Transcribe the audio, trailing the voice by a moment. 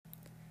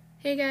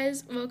Hey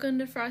guys, welcome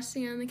to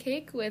Frosting on the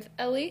Cake with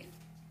Ellie.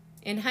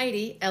 And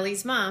Heidi,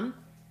 Ellie's mom.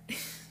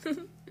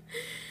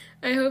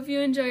 I hope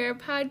you enjoy our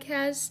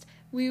podcast.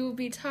 We will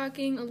be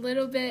talking a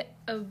little bit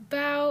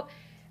about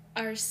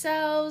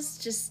ourselves,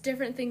 just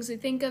different things we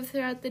think of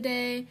throughout the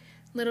day,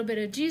 a little bit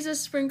of Jesus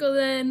sprinkled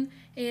in,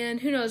 and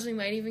who knows, we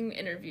might even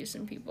interview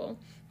some people.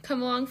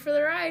 Come along for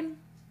the ride.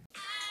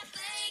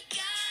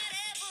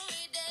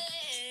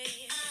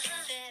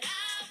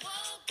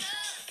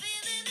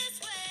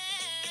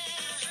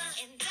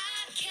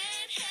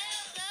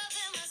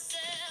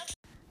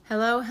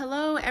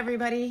 Hello,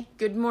 everybody.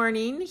 Good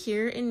morning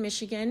here in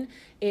Michigan.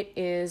 It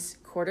is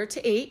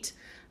 7:45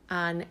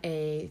 on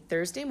a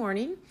Thursday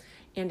morning,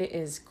 and it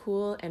is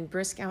cool and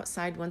brisk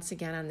outside once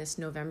again on this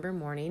November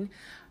morning.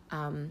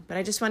 But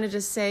I just wanted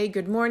to say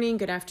good morning,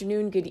 good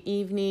afternoon, good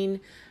evening,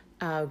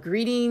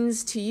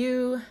 greetings to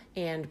you,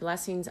 and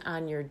blessings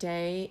on your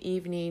day,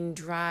 evening,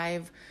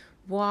 drive,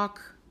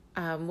 walk,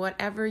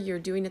 whatever you're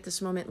doing at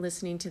this moment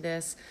listening to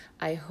this.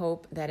 I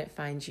hope that it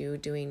finds you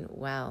doing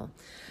well.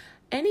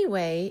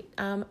 Anyway,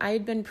 I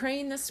had been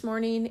praying this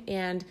morning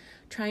and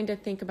trying to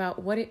think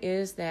about what it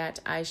is that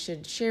I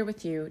should share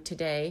with you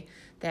today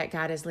that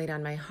God has laid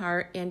on my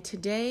heart. And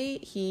today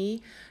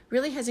He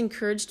really has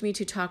encouraged me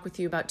to talk with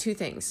you about two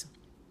things.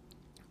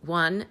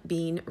 One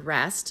being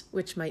rest,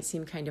 which might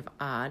seem kind of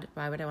odd.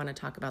 Why would I want to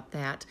talk about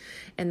that?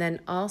 And then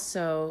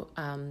also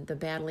the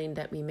battling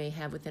that we may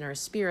have within our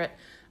spirit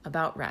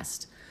about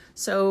rest.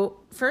 So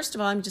first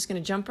of all, I'm just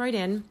going to jump right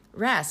in.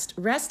 Rest.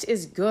 Rest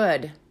is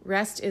good.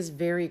 Rest is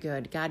very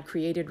good. God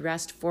created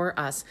rest for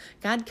us.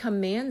 God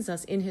commands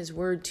us in His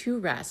Word to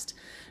rest.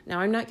 Now,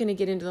 I'm not going to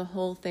get into the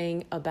whole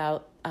thing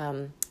about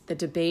the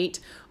debate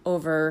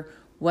over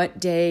what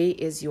day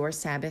is your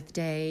Sabbath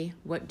day.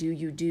 What do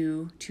you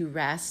do to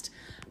rest?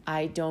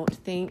 I don't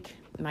think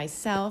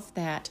myself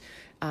that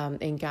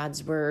in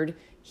God's Word,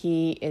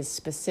 He is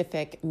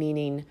specific,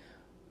 meaning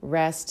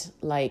rest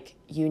like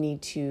you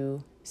need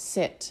to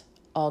sit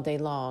all day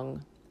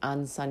long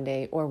on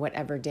Sunday or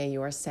whatever day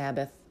your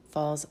Sabbath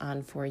falls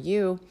on for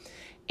you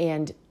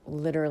and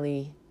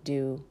literally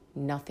do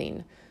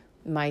nothing.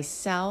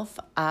 Myself,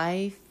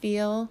 I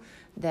feel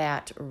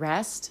that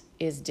rest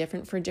is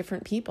different for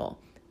different people.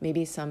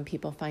 Maybe some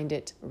people find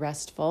it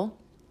restful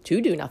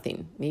to do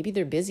nothing. Maybe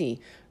they're busy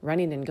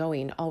running and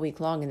going all week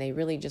long and they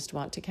really just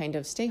want to kind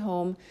of stay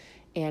home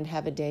and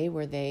have a day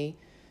where they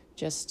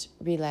just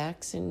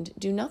relax and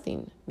do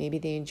nothing. Maybe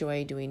they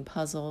enjoy doing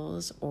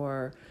puzzles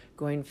or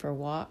going for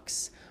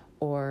walks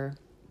or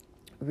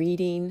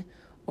reading,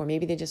 or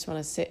maybe they just want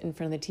to sit in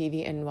front of the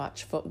TV and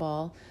watch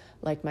football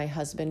like my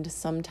husband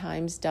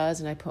sometimes does.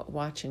 And I put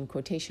watch in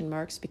quotation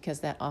marks because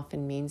that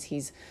often means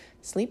he's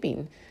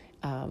sleeping,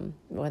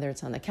 whether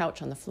it's on the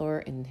couch, on the floor,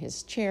 in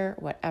his chair,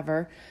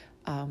 whatever.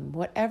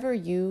 Whatever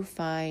you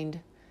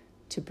find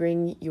to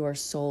bring your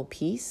soul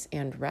peace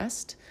and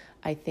rest,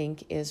 I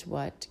think is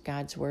what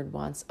God's Word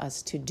wants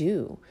us to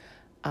do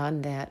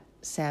on that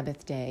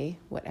Sabbath day,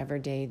 whatever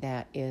day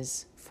that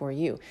is for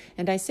you.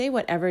 And I say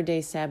whatever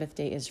day Sabbath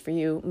day is for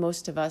you.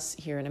 Most of us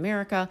here in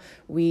America,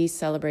 we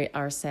celebrate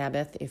our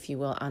Sabbath, if you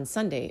will, on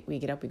Sunday. We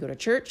get up, we go to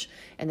church,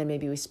 and then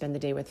maybe we spend the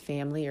day with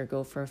family or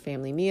go for a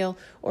family meal,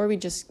 or we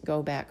just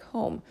go back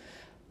home.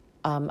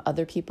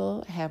 Other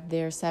people have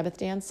their Sabbath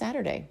day on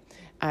Saturday.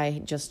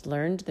 I just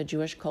learned the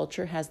Jewish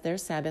culture has their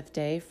Sabbath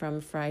day from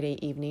Friday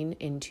evening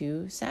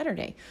into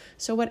Saturday.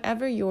 So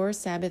whatever your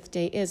Sabbath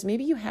day is,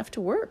 maybe you have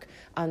to work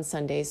on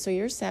Sundays, so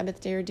your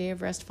Sabbath day or day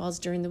of rest falls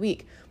during the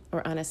week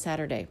or on a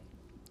Saturday.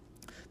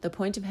 The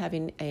point of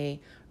having a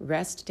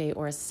rest day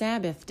or a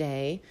Sabbath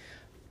day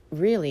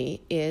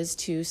really is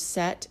to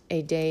set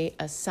a day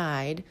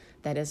aside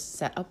that is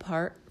set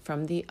apart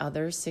from the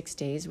other 6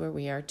 days where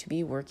we are to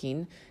be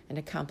working and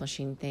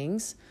accomplishing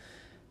things,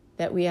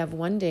 that we have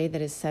one day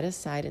that is set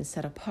aside and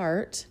set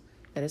apart,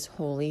 that is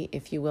holy,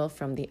 if you will,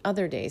 from the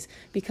other days.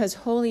 Because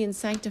holy and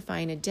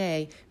sanctifying a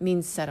day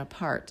means set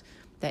apart,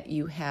 that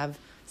you have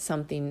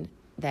something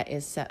that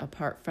is set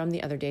apart from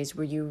the other days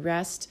where you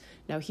rest.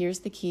 Now, here's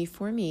the key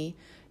for me,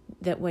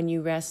 that when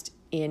you rest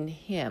in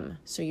Him,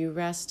 so you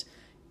rest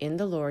in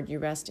the Lord, you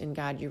rest in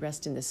God, you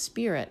rest in the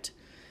Spirit,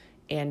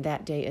 and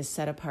that day is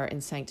set apart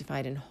and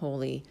sanctified and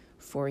holy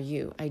for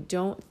you. I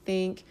don't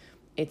think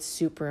it's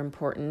super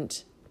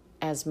important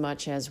as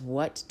much as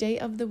what day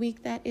of the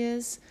week that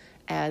is,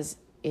 as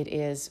it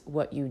is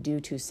what you do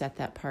to set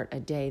that part a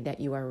day that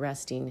you are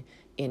resting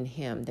in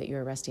Him, that you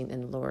are resting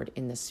in the Lord,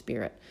 in the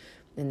Spirit,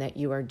 and that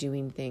you are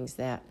doing things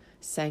that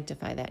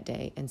sanctify that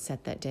day and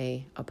set that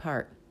day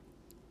apart.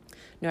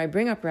 Now, I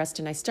bring up rest,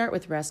 and I start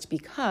with rest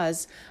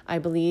because I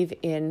believe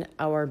in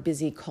our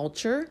busy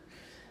culture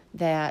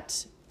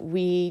that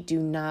we do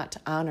not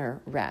honor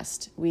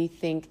rest. We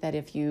think that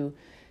if you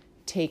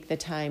take the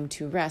time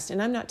to rest,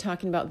 and I'm not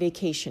talking about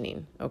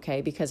vacationing,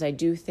 okay, because I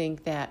do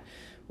think that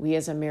we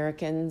as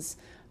Americans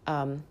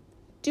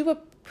do a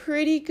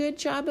pretty good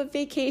job of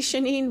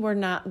vacationing. We're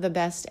not the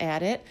best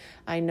at it.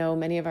 I know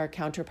many of our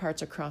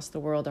counterparts across the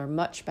world are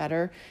much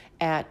better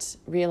at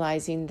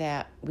realizing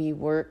that we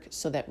work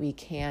so that we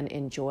can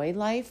enjoy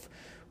life.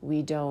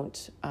 We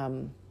don't,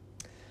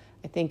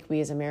 I think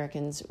we as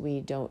Americans,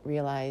 we don't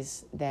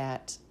realize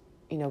that,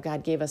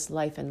 God gave us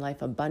life and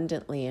life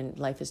abundantly, and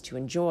life is to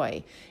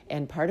enjoy.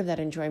 And part of that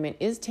enjoyment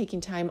is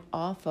taking time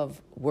off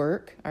of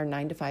work, our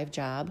 9-to-5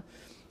 job,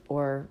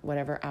 or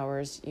whatever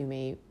hours you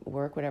may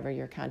work, whatever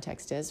your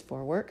context is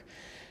for work,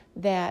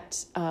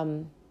 that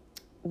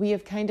we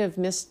have kind of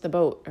missed the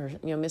boat, or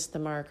missed the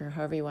mark, or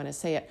however you want to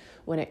say it,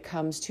 when it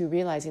comes to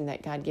realizing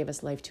that God gave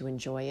us life to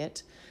enjoy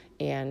it,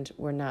 and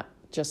we're not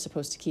just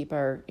supposed to keep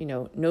our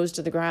nose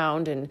to the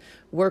ground and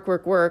work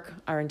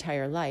our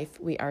entire life.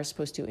 We are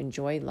supposed to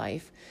enjoy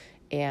life.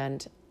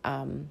 And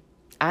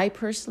I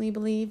personally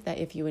believe that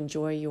if you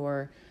enjoy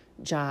your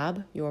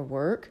job, your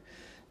work,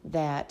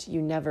 that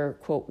you never,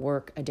 quote,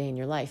 work a day in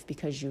your life,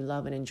 because you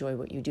love and enjoy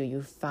what you do.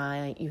 You have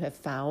finally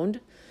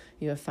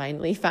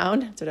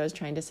found, that's what I was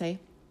trying to say,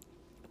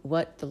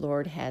 what the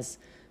Lord has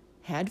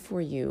had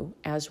for you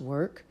as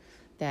work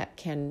that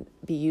can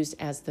be used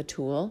as the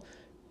tool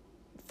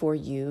for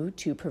you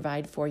to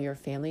provide for your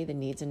family the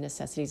needs and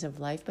necessities of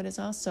life, but is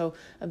also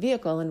a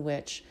vehicle in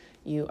which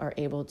you are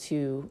able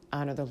to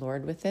honor the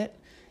Lord with it,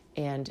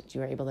 and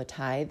you are able to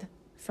tithe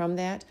from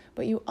that,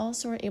 but you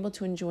also are able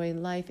to enjoy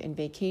life and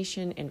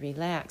vacation and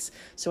relax.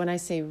 So when I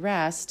say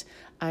rest,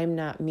 I'm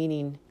not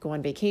meaning go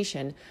on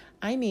vacation.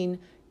 I mean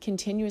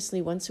continuously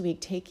once a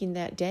week taking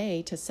that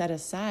day to set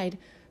aside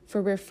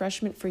for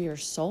refreshment for your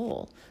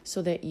soul,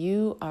 so that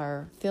you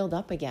are filled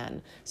up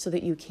again, so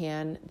that you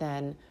can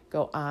then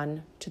go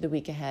on to the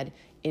week ahead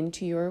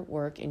into your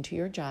work, into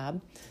your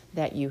job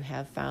that you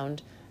have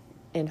found.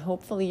 And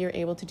hopefully you're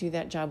able to do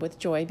that job with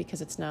joy, because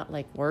it's not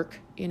like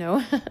work,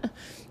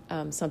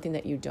 something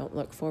that you don't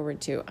look forward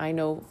to. I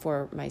know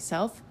for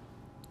myself,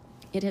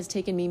 it has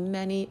taken me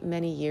many,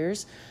 many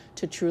years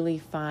to truly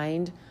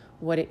find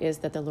what it is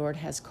that the Lord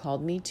has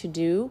called me to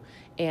do.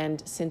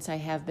 And since I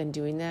have been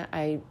doing that,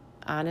 I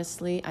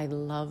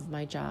love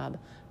my job.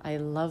 I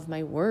love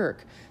my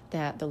work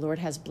that the Lord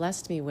has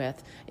blessed me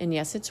with. And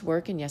yes, it's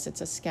work, and yes,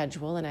 it's a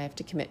schedule, and I have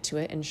to commit to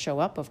it and show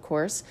up, of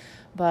course,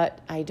 but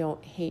I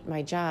don't hate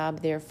my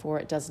job. Therefore,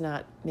 it does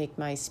not make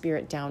my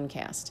spirit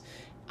downcast.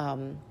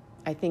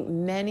 I think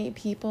many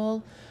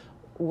people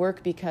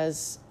work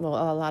because, a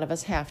lot of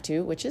us have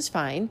to, which is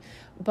fine,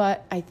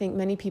 but I think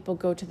many people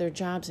go to their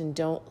jobs and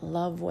don't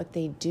love what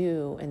they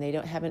do, and they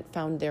haven't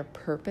found their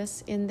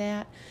purpose in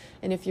that.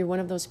 And if you're one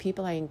of those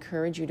people, I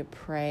encourage you to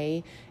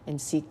pray and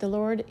seek the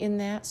Lord in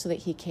that, so that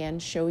He can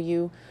show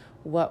you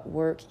what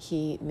work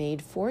He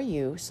made for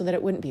you, so that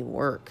it wouldn't be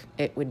work.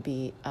 It would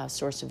be a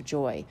source of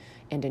joy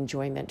and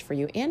enjoyment for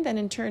you. And then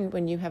in turn,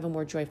 when you have a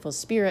more joyful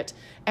spirit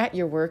at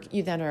your work,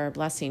 you then are a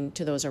blessing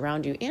to those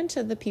around you and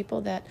to the people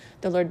that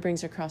the Lord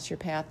brings across your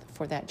path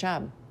for that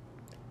job.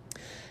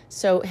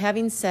 So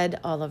having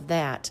said all of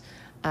that,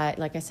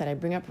 like I said, I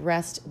bring up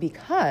rest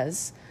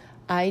because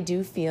I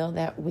do feel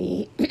that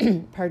we,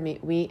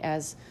 we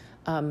as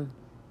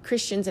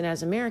Christians and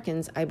as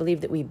Americans, I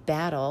believe that we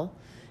battle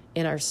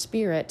in our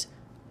spirit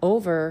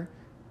over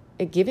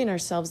giving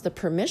ourselves the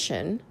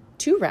permission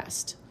to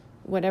rest,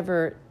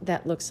 whatever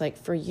that looks like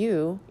for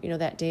you,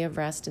 that day of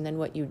rest, and then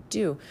what you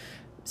do.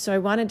 So I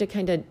wanted to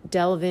kind of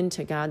delve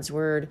into God's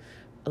word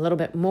a little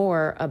bit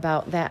more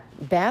about that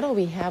battle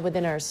we have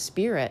within our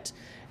spirit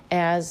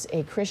as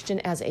a Christian,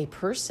 as a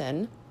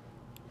person,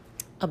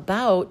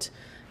 about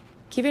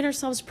giving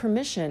ourselves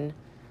permission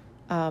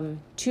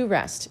to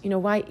rest.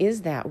 Why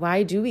is that?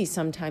 Why do we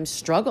sometimes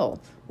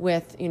struggle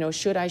with,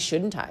 should I,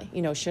 shouldn't I?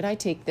 Should I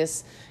take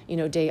this,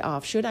 day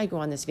off? Should I go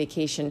on this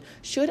vacation?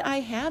 Should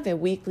I have a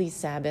weekly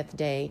Sabbath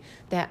day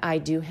that I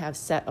do have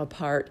set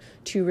apart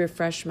to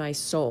refresh my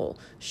soul?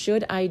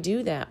 Should I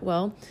do that?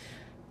 Well,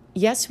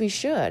 yes, we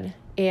should.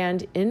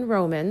 And in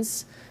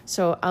Romans,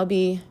 so I'll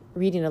be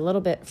reading a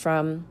little bit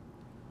from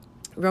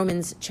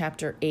Romans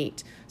chapter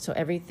 8. So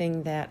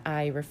everything that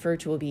I refer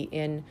to will be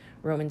in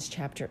Romans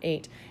chapter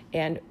 8.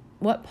 And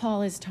what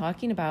Paul is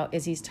talking about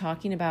is he's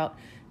talking about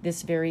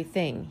this very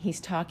thing. He's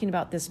talking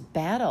about this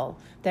battle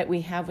that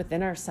we have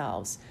within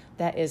ourselves,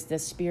 that is the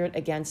spirit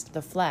against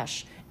the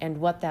flesh, and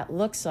what that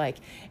looks like.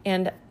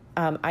 And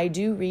I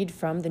do read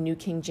from the New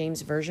King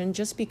James Version,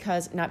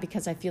 not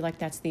because I feel like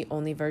that's the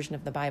only version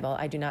of the Bible.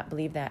 I do not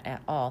believe that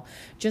at all.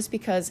 Just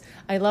because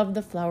I love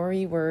the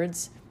flowery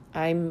words.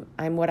 I'm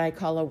what I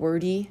call a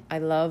wordy. I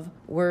love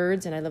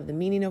words, and I love the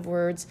meaning of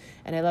words,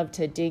 and I love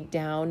to dig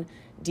down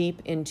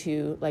deep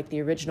into like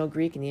the original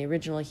Greek and the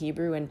original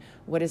Hebrew, and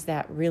what does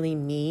that really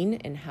mean,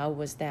 and how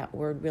was that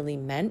word really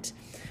meant.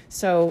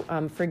 So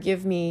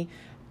forgive me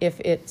if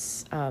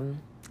it's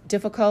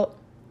difficult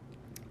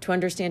to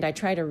understand. I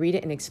try to read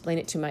it and explain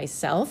it to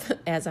myself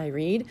as I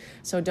read.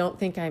 So don't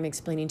think I'm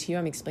explaining to you.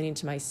 I'm explaining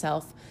to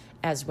myself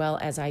as well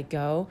as I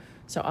go.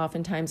 So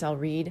oftentimes I'll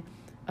read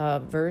a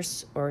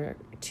verse or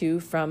two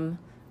from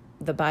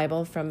the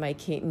Bible from my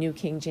New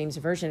King James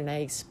Version, and I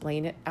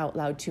explain it out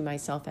loud to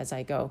myself as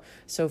I go.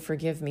 So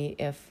forgive me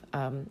if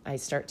I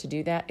start to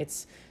do that.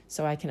 It's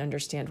so I can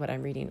understand what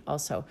I'm reading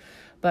also.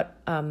 But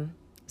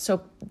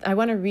so I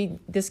want to read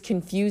this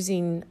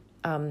confusing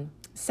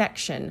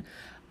section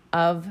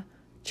of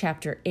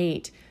chapter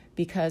 8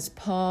 because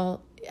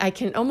Paul, I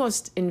can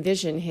almost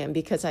envision him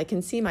because I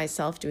can see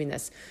myself doing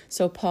this.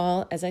 So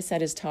Paul, as I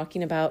said, is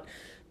talking about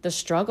the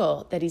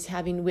struggle that he's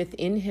having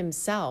within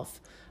himself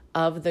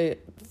of the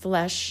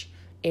flesh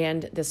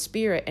and the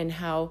spirit, and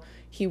how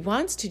he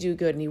wants to do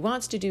good and he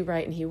wants to do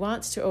right and he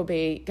wants to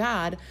obey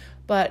God,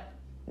 but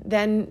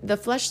then the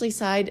fleshly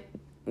side,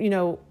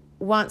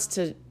 wants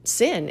to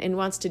sin and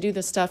wants to do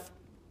the stuff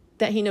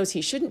that he knows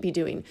he shouldn't be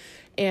doing.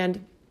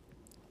 And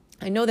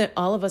I know that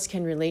all of us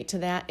can relate to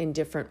that in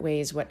different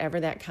ways, whatever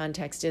that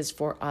context is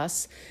for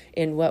us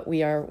in what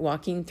we are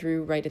walking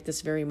through right at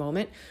this very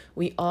moment.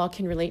 We all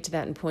can relate to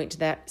that and point to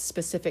that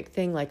specific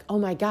thing like, oh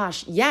my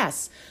gosh,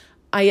 yes,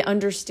 I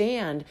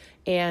understand,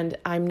 and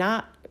I'm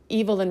not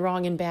evil and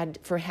wrong and bad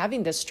for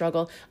having this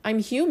struggle. I'm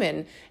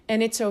human,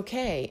 and it's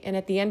okay. And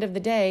at the end of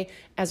the day,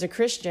 as a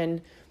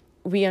Christian,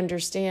 we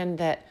understand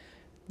that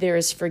there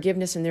is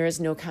forgiveness and there is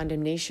no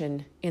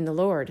condemnation in the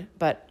Lord,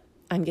 but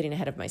I'm getting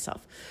ahead of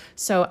myself.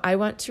 So I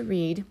want to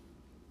read,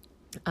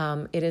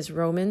 it is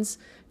Romans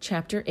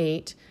chapter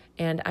 8,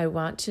 and I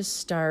want to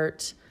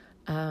start,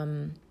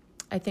 I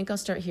think I'll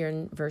start here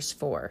in verse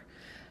 4.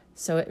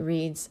 So it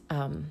reads,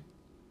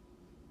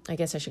 I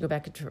guess I should go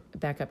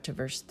back up to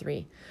verse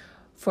 3.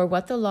 For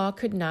what the law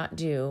could not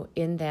do,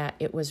 in that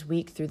it was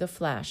weak through the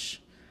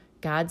flesh,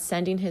 God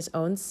sending his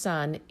own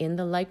Son in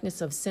the likeness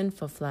of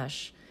sinful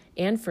flesh,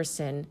 and for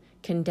sin,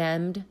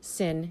 condemned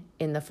sin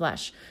in the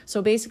flesh.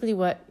 So basically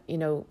what,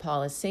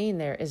 Paul is saying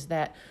there is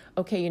that,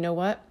 okay, you know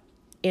what?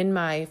 In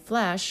my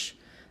flesh,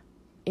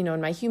 in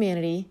my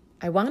humanity,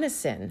 I want to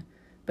sin.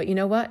 But you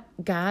know what?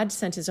 God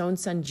sent his own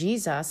Son,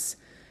 Jesus,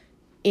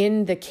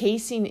 in the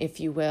casing, if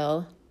you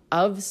will,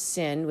 of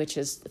sin, which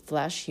is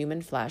flesh,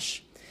 human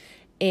flesh.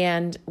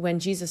 And when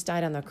Jesus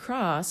died on the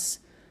cross,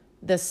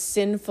 the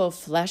sinful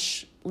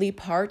fleshly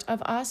part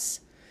of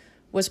us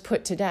was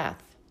put to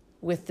death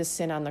with the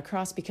sin on the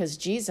cross, because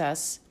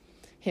Jesus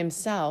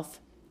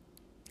himself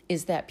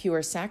is that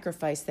pure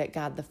sacrifice that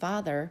God the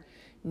Father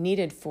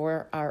needed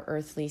for our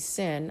earthly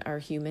sin, our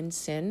human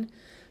sin,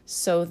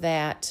 so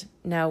that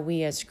now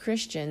we as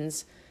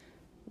Christians,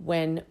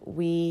 when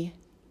we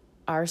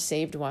are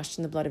saved, washed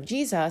in the blood of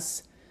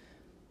Jesus,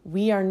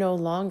 we are no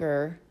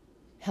longer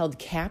held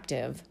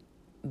captive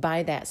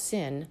by that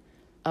sin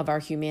of our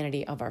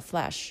humanity, of our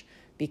flesh,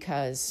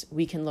 because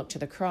we can look to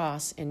the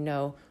cross and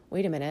know,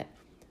 wait a minute,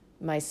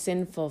 my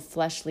sinful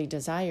fleshly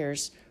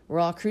desires were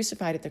all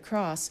crucified at the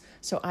cross,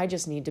 so I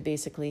just need to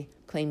basically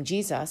claim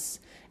Jesus,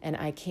 and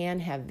I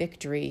can have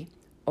victory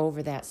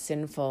over that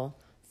sinful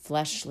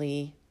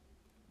fleshly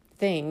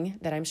thing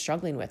that I'm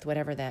struggling with,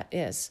 whatever that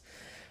is,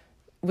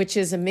 which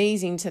is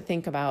amazing to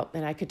think about,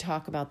 and I could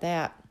talk about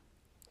that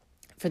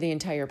for the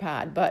entire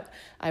pod, but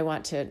I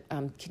want to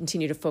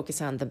continue to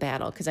focus on the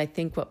battle, because I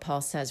think what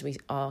Paul says we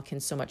all can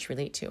so much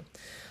relate to.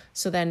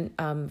 So then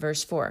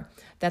verse 4,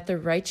 that the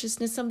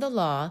righteousness of the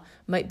law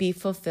might be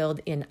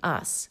fulfilled in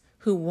us,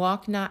 who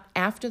walk not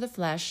after the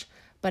flesh,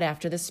 but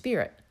after the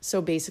Spirit.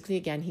 So basically,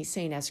 again, he's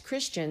saying as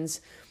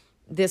Christians,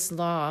 this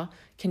law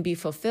can be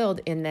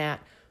fulfilled in that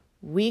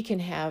we can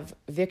have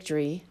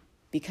victory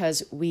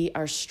because we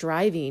are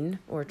striving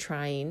or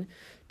trying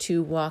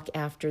to walk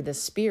after the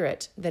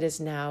Spirit that is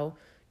now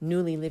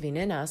newly living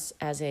in us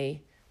as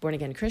a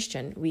born-again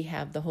Christian. We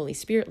have the Holy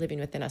Spirit living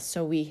within us,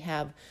 so we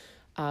have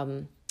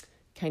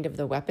kind of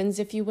the weapons,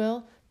 if you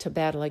will, to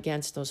battle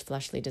against those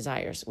fleshly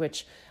desires,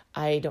 which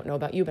I don't know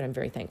about you, but I'm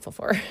very thankful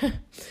for.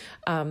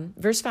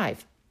 Verse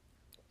 5,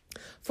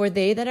 for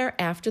they that are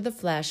after the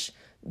flesh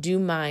do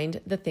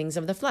mind the things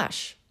of the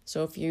flesh.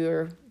 So if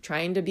you're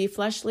trying to be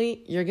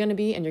fleshly, you're going to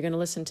be, and you're going to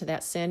listen to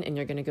that sin, and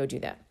you're going to go do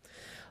that.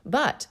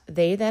 But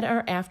they that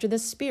are after the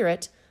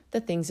Spirit, the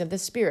things of the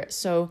Spirit.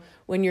 So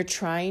when you're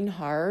trying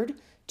hard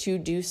to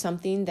do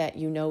something that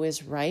you know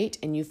is right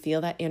and you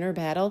feel that inner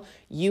battle,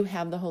 you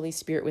have the Holy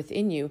Spirit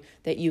within you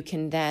that you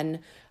can then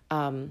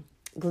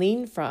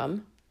glean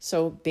from.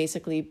 So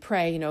basically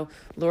pray,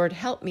 Lord,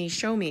 help me,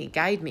 show me,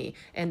 guide me,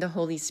 and the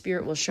Holy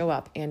Spirit will show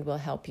up and will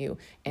help you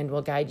and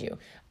will guide you.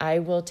 I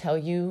will tell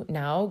you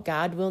now,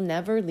 God will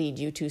never lead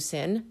you to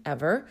sin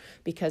ever,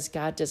 because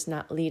God does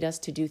not lead us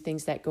to do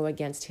things that go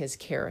against his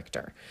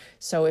character.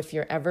 So if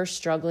you're ever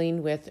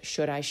struggling with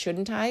should I,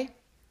 shouldn't I,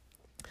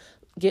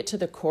 get to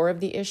the core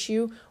of the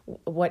issue.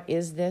 What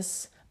is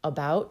this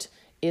about?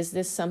 Is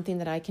this something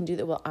that I can do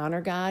that will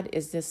honor God?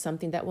 Is this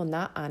something that will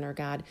not honor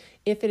God?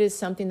 If it is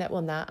something that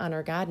will not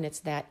honor God and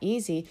it's that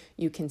easy,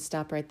 you can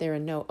stop right there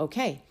and know,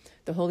 okay,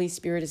 the Holy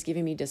Spirit is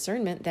giving me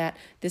discernment that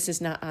this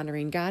is not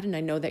honoring God, and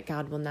I know that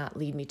God will not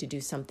lead me to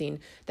do something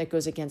that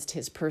goes against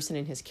his person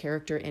and his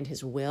character and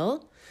his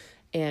will.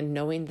 and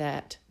knowing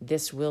that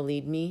this will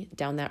lead me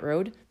down that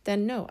road,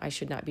 then no, I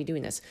should not be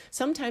doing this.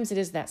 Sometimes it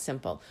is that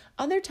simple.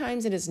 Other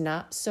times it is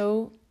not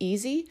so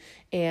easy,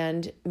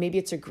 and maybe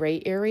it's a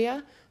gray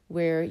area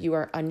where you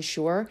are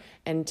unsure.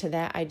 And to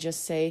that, I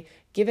just say,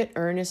 give it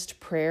earnest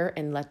prayer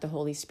and let the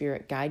Holy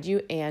Spirit guide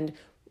you. And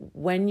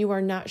when you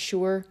are not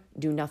sure,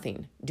 do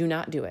nothing. Do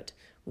not do it.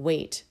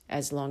 Wait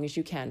as long as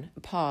you can.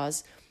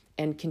 Pause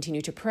and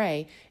continue to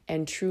pray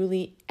and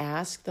truly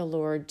ask the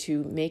Lord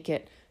to make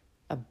it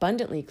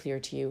abundantly clear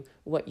to you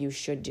what you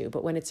should do.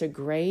 But when it's a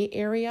gray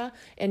area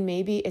and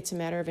maybe it's a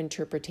matter of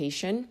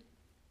interpretation,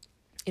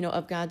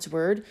 of God's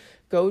word,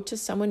 go to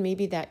someone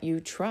maybe that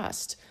you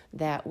trust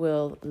that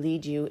will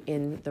lead you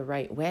in the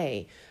right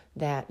way,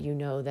 that you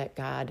know that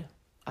God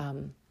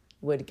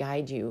would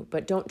guide you.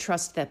 But don't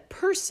trust that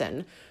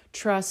person.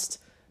 Trust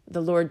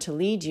the Lord to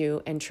lead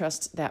you, and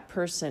trust that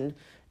person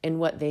in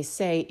what they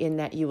say, in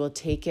that you will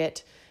take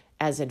it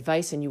as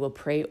advice and you will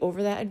pray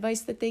over that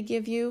advice that they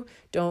give you.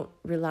 Don't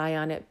rely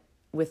on it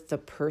with the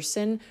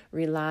person.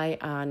 Rely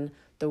on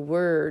the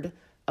word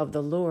of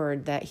the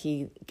Lord, that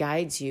he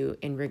guides you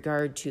in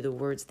regard to the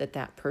words that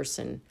that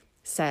person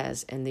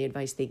says and the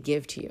advice they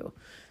give to you.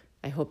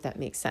 I hope that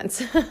makes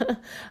sense.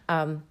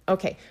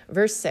 Okay,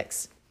 verse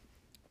 6.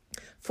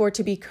 For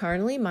to be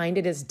carnally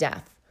minded is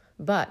death,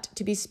 but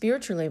to be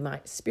spiritually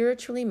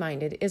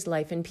minded is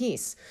life and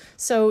peace.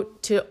 So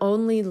to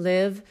only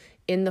live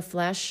in the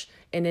flesh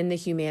and in the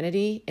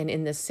humanity and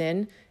in the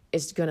sin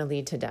is going to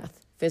lead to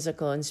death,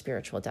 physical and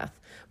spiritual death.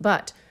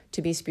 But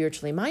to be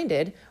spiritually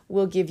minded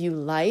will give you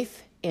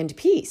life and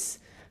peace.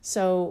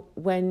 So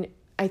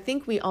I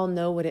think we all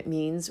know what it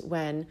means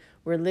when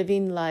we're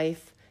living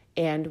life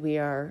and we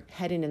are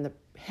heading in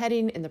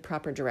the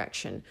proper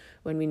direction,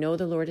 when we know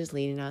the Lord is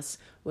leading us,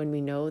 when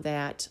we know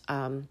that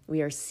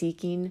we are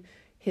seeking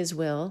his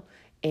will,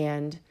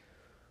 and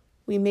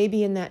we may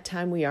be in that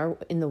time we are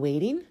in the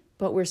waiting,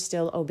 but we're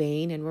still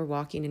obeying and we're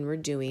walking and we're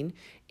doing,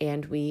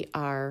 and we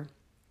are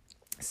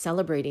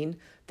celebrating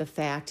the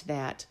fact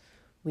that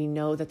we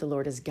know that the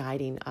Lord is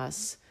guiding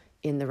us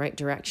in the right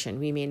direction.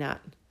 We may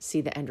not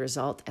see the end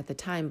result at the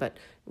time, but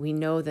we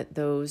know that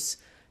those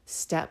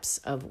steps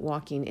of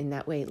walking in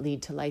that way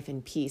lead to life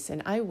and peace.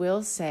 And I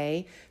will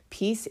say,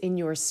 peace in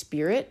your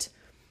spirit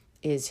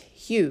is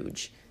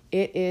huge.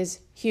 It is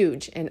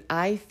huge. And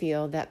I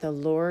feel that the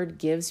Lord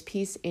gives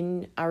peace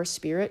in our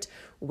spirit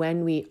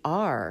when we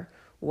are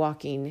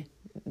walking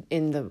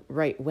in the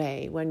right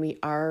way, when we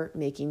are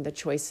making the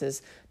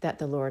choices that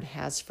the Lord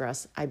has for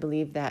us. I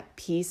believe that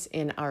peace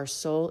in our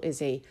soul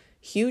is a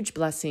huge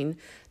blessing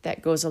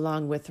that goes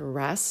along with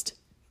rest.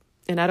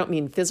 And I don't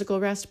mean physical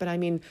rest, but I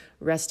mean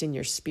rest in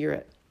your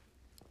spirit.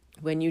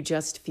 When you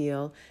just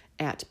feel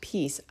at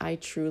peace, I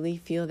truly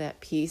feel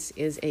that peace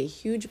is a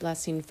huge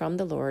blessing from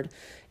the Lord.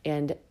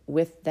 And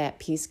with that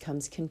peace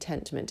comes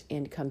contentment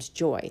and comes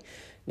joy.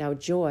 Now,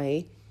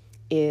 joy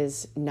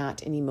is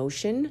not an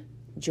emotion.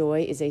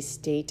 Joy is a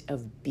state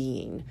of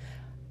being.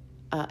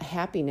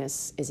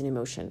 Happiness is an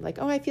emotion. Like,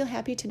 oh, I feel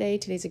happy today.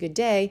 Today's a good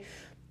day.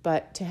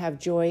 But to have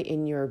joy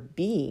in your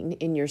being,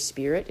 in your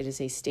spirit, it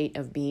is a state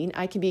of being.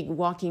 I can be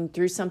walking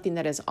through something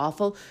that is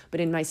awful,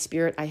 but in my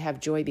spirit, I have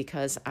joy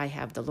because I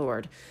have the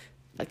Lord.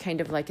 Kind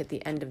of like at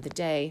the end of the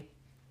day,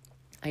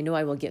 I know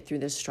I will get through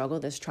this struggle,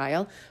 this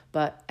trial,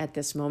 but at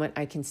this moment,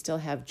 I can still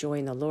have joy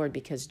in the Lord,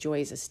 because joy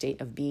is a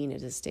state of being.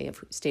 It is a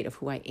state of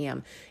who I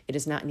am. It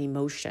is not an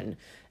emotion.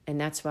 And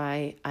that's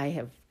why I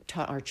have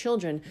taught our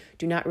children,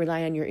 do not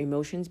rely on your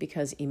emotions,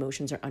 because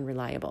emotions are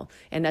unreliable.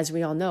 And as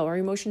we all know, our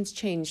emotions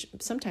change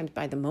sometimes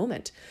by the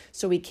moment.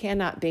 So we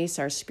cannot base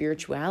our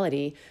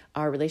spirituality,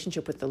 our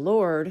relationship with the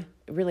Lord,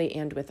 really,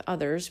 and with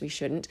others, we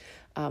shouldn't,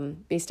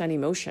 based on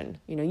emotion.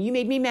 You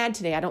made me mad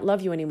today. I don't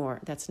love you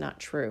anymore. That's not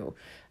true.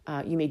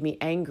 You made me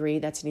angry.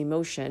 That's an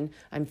emotion.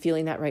 I'm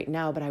feeling that right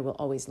now, but I will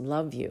always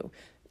love you.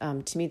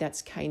 To me,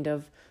 that's kind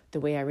of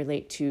the way I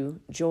relate to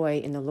joy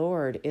in the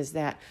Lord, is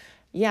that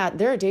yeah,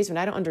 there are days when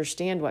I don't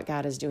understand what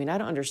God is doing. I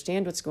don't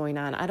understand what's going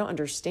on. I don't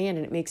understand,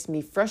 and it makes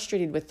me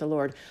frustrated with the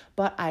Lord.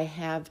 But I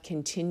have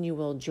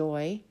continual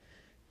joy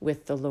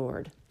with the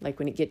Lord. Like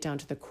when you get down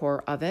to the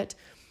core of it,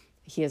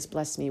 he has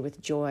blessed me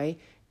with joy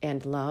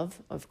and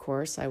love. Of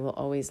course, I will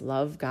always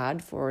love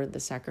God for the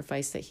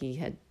sacrifice that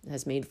he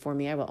has made for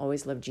me. I will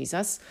always love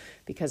Jesus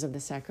because of the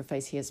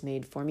sacrifice he has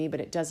made for me. But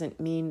it doesn't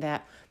mean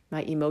that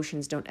my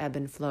emotions don't ebb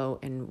and flow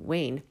and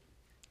wane.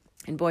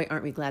 And boy,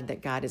 aren't we glad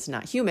that God is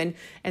not human,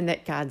 and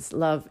that God's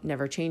love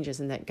never changes,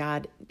 and that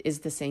God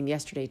is the same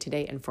yesterday,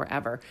 today, and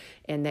forever,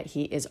 and that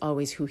he is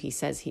always who he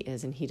says he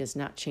is, and he does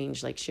not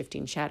change like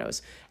shifting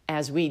shadows,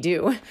 as we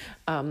do.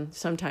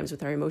 Sometimes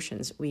with our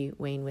emotions, we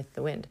wane with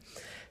the wind.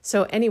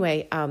 So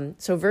anyway,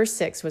 so verse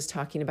 6 was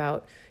talking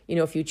about,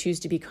 if you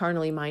choose to be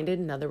carnally minded,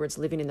 in other words,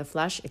 living in the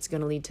flesh, it's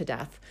going to lead to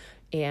death.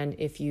 And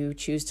if you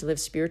choose to live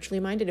spiritually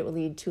minded, it will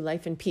lead to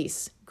life and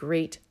peace.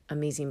 Great,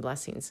 amazing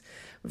blessings.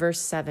 Verse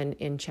 7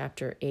 in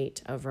chapter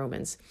 8 of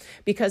Romans.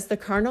 Because the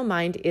carnal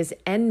mind is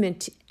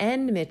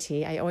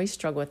enmity, I always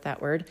struggle with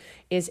that word,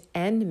 is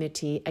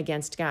enmity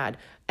against God.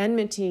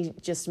 Enmity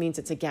just means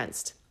it's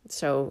against.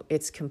 So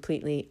it's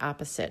completely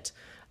opposite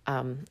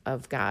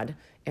of God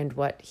and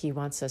what he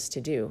wants us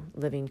to do,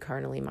 living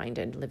carnally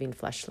minded, living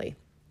fleshly.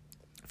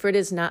 For it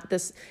is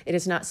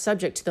not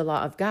subject to the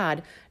law of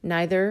God,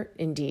 neither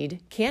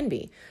indeed can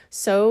be.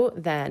 So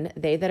then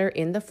they that are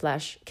in the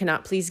flesh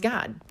cannot please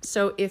God.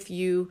 So if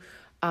you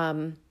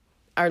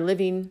are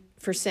living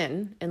for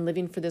sin and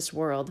living for this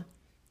world,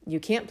 you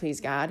can't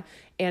please God.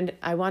 And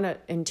I want to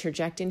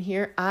interject in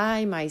here,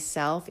 I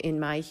myself, in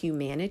my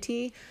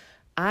humanity,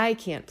 I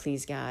can't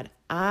please God.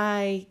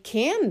 I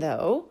can,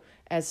 though,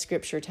 as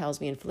scripture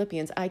tells me in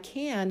Philippians, I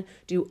can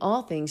do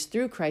all things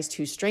through Christ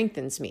who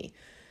strengthens me.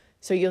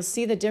 So you'll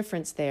see the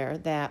difference there,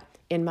 that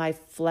in my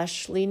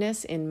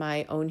fleshliness, in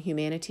my own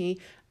humanity,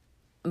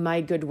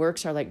 my good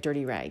works are like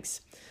dirty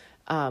rags.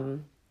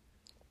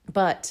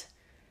 But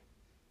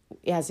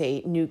as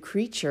a new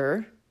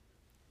creature,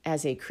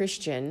 as a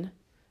Christian,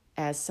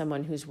 as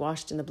someone who's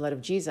washed in the blood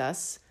of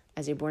Jesus,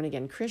 as a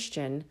born-again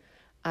Christian,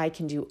 I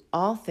can do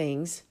all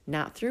things,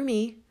 not through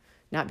me,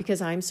 not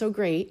because I'm so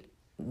great,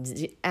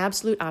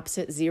 absolute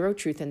opposite, zero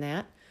truth in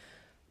that,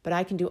 but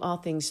I can do all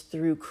things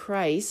through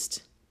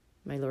Christ,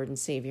 my Lord and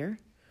Savior,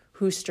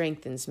 who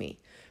strengthens me.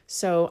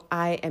 So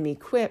I am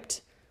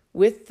equipped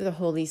with the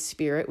Holy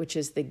Spirit, which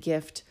is the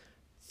gift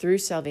through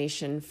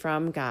salvation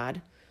from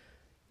God,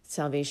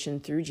 salvation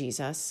through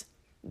Jesus,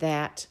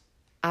 that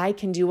I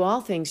can do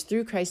all things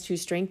through Christ who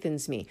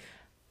strengthens me.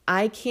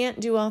 I can't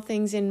do all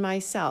things in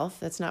myself.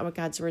 That's not what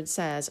God's word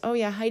says. Oh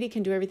yeah, Heidi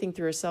can do everything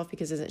through herself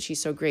because isn't she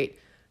so great?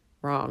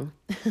 Wrong.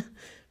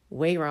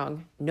 Way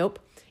wrong. Nope.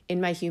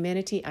 In my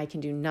humanity, I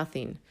can do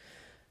nothing.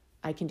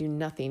 I can do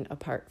nothing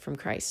apart from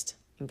Christ.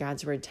 And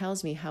God's word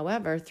tells me,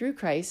 however, through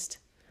Christ,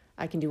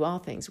 I can do all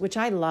things, which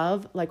I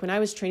love. Like when I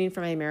was training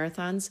for my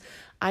marathons,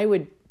 I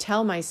would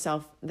tell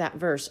myself that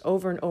verse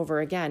over and over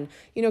again,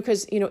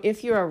 because,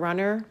 if you're a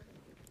runner,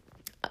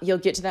 you'll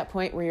get to that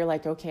point where you're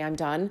like, okay, I'm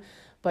done.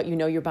 But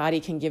your body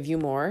can give you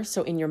more.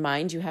 So in your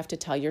mind, you have to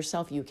tell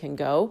yourself you can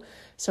go.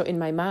 So in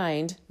my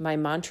mind, my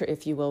mantra,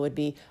 if you will, would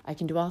be, I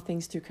can do all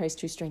things through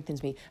Christ who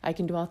strengthens me. I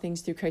can do all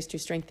things through Christ who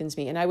strengthens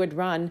me. And I would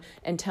run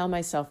and tell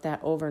myself that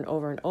over and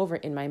over and over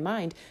in my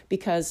mind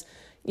because,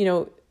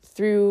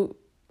 through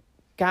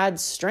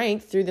God's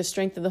strength, through the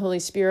strength of the Holy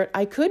Spirit,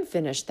 I could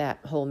finish that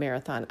whole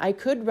marathon. I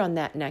could run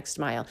that next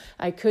mile.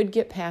 I could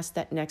get past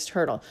that next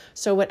hurdle.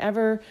 So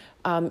whatever,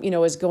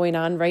 is going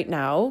on right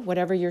now,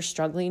 whatever you're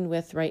struggling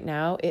with right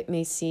now, it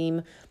may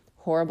seem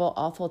horrible,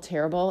 awful,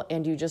 terrible,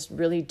 and you just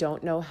really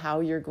don't know how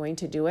you're going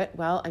to do it.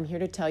 Well, I'm here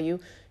to tell you,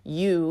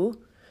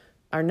 you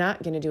are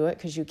not going to do it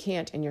because you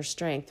can't in your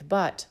strength,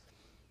 but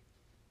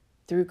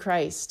through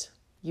Christ,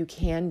 you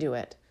can do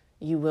it.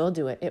 You will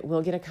do it. It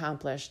will get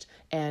accomplished.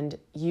 And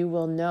you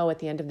will know at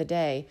the end of the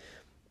day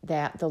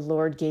that the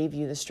Lord gave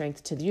you the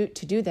strength to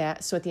do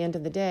that. So at the end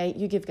of the day,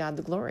 you give God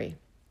the glory.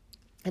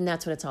 And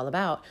that's what it's all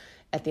about.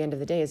 At the end of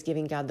the day is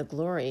giving God the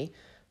glory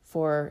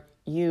for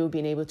you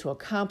being able to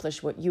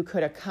accomplish what you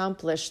could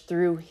accomplish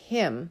through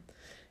him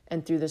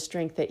and through the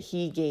strength that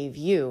he gave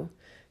you.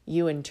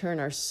 You in turn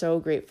are so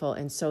grateful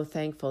and so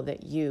thankful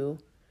that you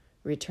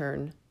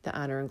return the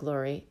honor and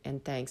glory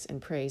and thanks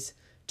and praise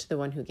to the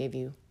one who gave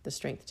you the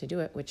strength to do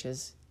it, which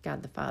is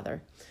God the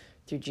Father,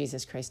 through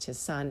Jesus Christ, his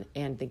Son,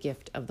 and the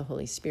gift of the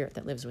Holy Spirit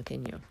that lives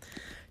within you.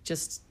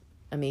 Just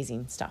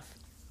amazing stuff.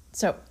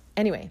 So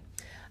anyway,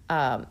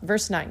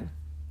 verse 9,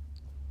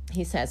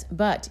 he says,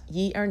 but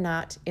ye are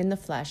not in the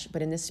flesh,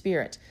 but in the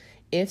Spirit,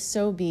 if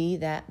so be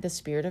that the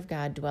Spirit of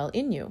God dwell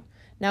in you.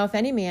 Now, if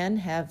any man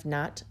have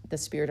not the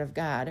Spirit of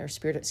God, or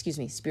Spirit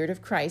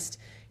of Christ,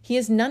 he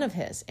is none of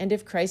his. And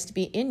if Christ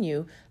be in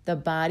you, the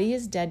body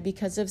is dead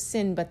because of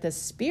sin, but the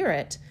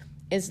Spirit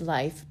is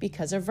life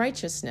because of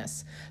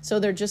righteousness. So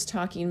they're just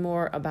talking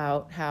more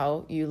about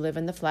how you live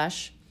in the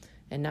flesh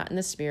and not in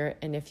the Spirit.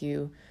 And if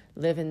you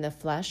live in the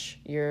flesh,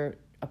 you're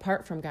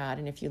apart from God.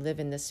 And if you live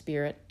in the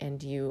Spirit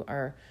and you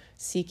are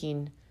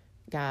seeking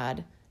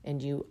God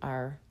and you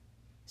are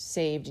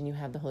saved and you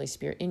have the Holy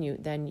Spirit in you,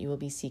 then you will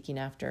be seeking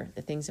after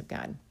the things of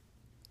God.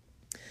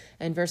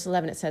 In verse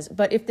 11, it says,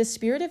 but if the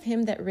Spirit of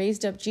him that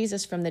raised up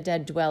Jesus from the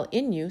dead dwell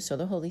in you, so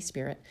the Holy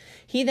Spirit,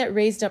 he that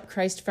raised up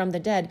Christ from the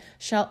dead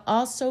shall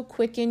also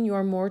quicken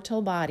your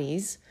mortal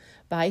bodies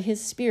by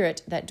his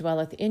Spirit that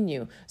dwelleth in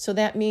you. So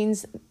that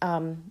means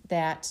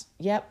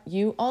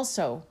you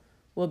also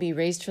will be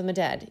raised from the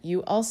dead.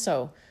 You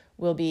also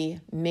will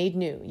be made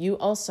new. You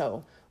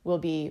also will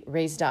be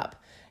raised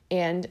up.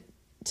 And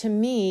to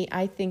me,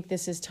 I think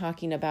this is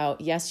talking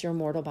about, yes, your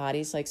mortal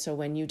bodies. Like, so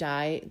when you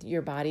die,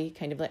 your body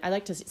kind of like, I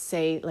like to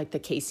say like the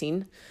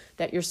casing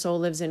that your soul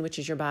lives in, which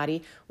is your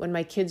body. When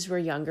my kids were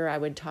younger, I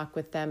would talk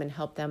with them and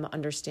help them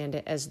understand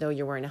it as though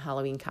you're wearing a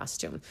Halloween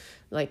costume.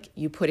 Like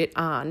you put it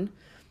on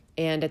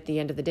and at the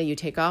end of the day, you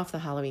take off the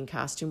Halloween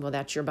costume. Well,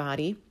 that's your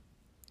body.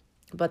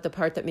 But the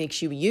part that makes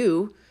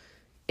you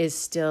is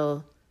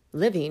still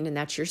living, and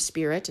that's your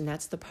spirit. And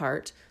that's the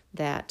part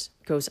that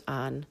goes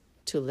on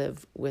to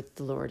live with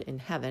the Lord in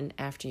heaven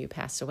after you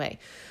pass away.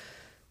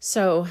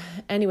 So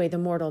anyway, the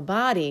mortal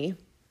body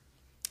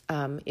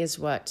is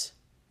what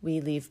we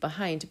leave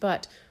behind.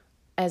 But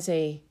as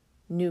a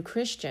new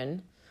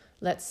Christian,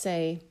 let's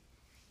say,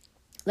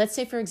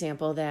 for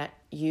example, that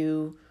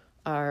you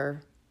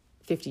are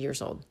 50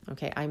 years old.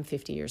 Okay, I'm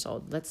 50 years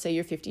old. Let's say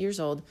you're 50 years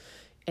old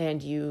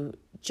and you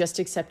just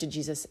accepted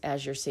Jesus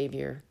as your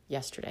Savior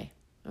yesterday.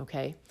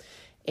 Okay,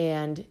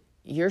 and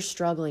you're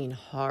struggling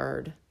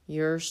hard.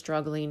 You're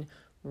struggling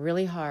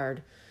really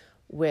hard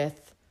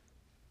with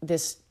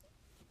this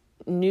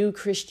new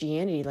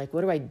Christianity. Like,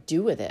 what do I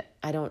do with it?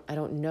 I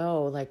don't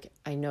know. Like,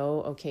 I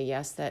know, okay,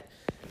 yes, that,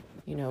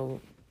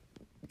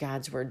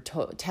 God's word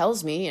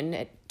tells me, and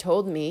it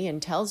told me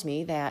and tells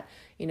me that,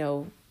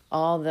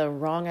 all the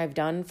wrong I've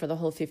done for the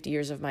whole 50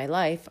 years of my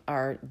life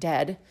are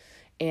dead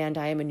and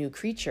I am a new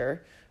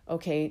creature.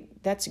 Okay,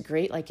 that's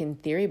great, like in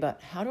theory,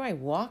 but how do I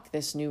walk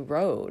this new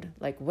road?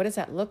 Like, what does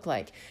that look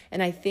like?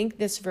 And I think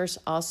this verse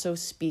also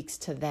speaks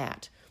to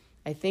that.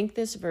 I think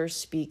this verse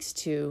speaks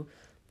to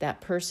that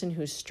person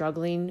who's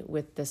struggling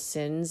with the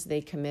sins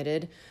they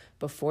committed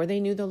before they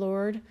knew the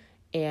Lord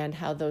and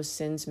how those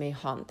sins may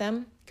haunt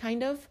them,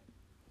 kind of.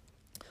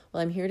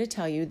 Well, I'm here to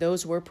tell you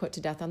those were put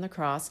to death on the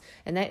cross,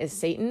 and that is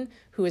Satan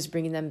who is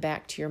bringing them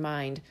back to your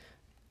mind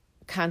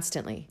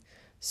constantly.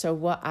 So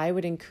what I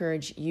would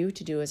encourage you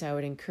to do is I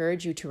would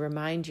encourage you to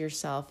remind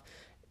yourself,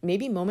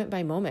 maybe moment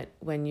by moment,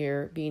 when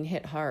you're being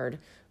hit hard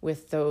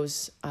with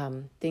those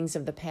things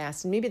of the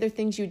past. And maybe they're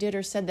things you did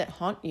or said that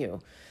haunt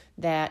you,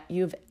 that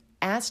you've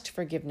asked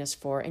forgiveness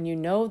for, and you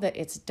know that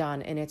it's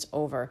done and it's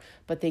over,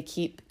 but they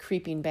keep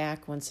creeping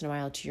back once in a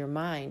while to your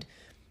mind.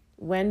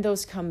 When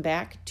those come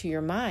back to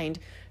your mind,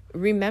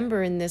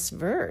 remember in this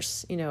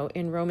verse,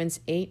 in Romans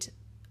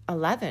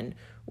 8:11,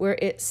 where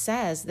it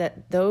says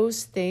that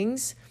those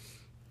things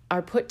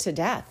are put to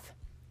death.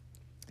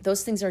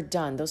 Those things are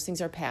done. Those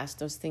things are past.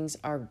 Those things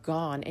are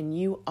gone. And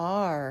you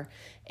are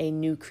a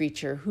new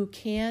creature who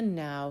can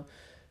now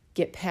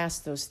get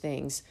past those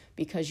things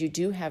because you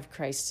do have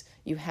Christ.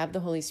 You have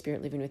the Holy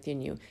Spirit living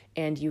within you,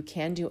 and you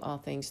can do all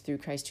things through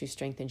Christ who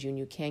strengthens you, and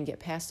you can get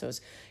past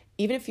those.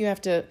 Even if you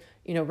have to,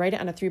 write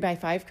it on a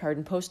 3x5 card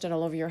and post it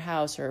all over your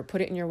house, or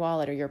put it in your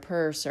wallet or your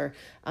purse, or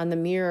on the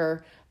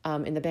mirror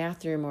in the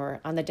bathroom, or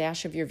on the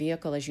dash of your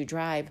vehicle as you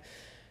drive.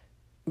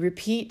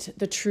 Repeat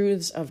the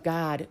truths of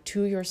God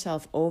to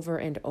yourself over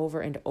and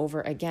over and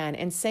over again,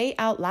 and say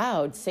out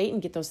loud, Satan,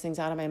 get those things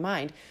out of my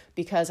mind,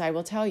 because I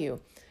will tell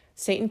you,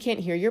 Satan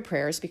can't hear your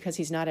prayers because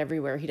he's not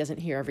everywhere. He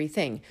doesn't hear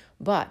everything.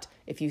 But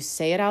if you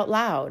say it out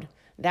loud,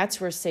 that's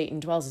where Satan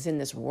dwells, is in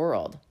this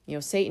world.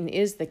 Satan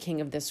is the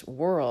king of this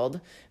world,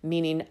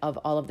 meaning of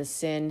all of the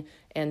sin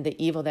and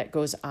the evil that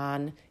goes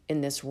on in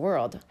this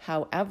world.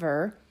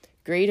 However,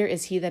 greater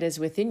is he that is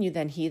within you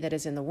than he that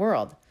is in the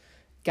world.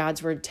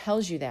 God's word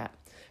tells you that.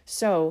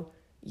 So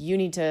you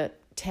need to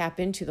tap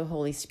into the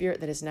Holy Spirit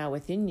that is now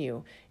within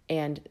you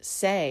and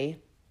say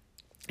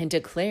and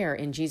declare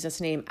in Jesus'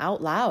 name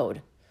out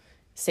loud,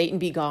 Satan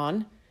be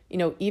gone.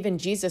 Even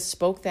Jesus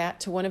spoke that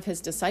to one of his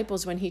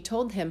disciples when he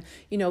told him,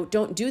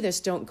 don't do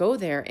this, don't go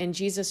there. And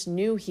Jesus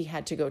knew he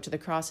had to go to the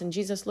cross. And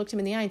Jesus looked him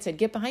in the eye and said,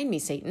 get behind me,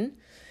 Satan.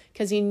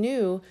 Because he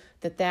knew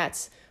that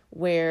that's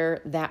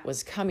where that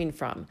was coming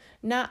from.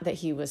 Not that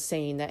he was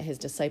saying that his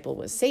disciple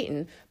was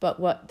Satan, but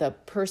what the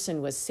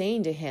person was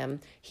saying to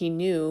him, he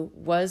knew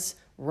was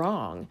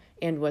wrong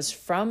and was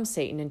from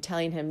Satan, and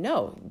telling him,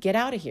 no, get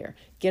out of here,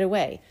 get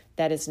away.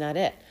 That is not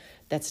it.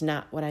 That's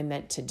not what I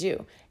meant to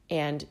do.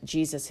 And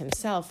Jesus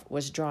himself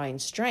was drawing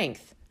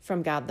strength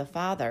from God the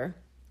Father,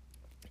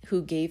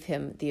 who gave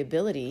him the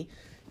ability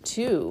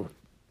to,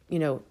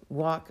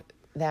 walk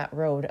that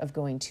road of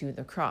going to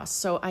the cross.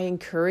 So I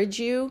encourage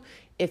you,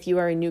 if you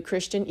are a new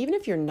Christian, even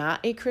if you're not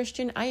a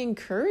Christian, I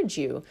encourage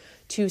you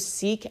to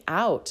seek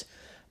out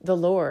the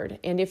Lord.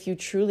 And if you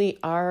truly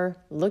are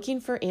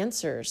looking for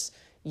answers,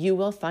 you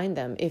will find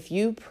them. If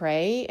you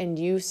pray and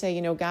you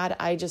say, God,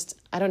 I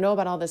don't know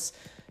about all this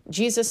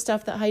Jesus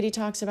stuff that Heidi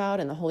talks about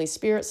and the Holy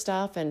Spirit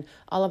stuff and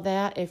all of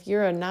that. If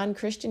you're a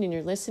non-Christian and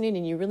you're listening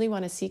and you really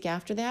want to seek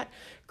after that,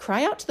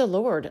 cry out to the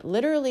Lord,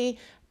 literally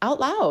out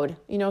loud,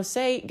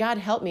 say, God,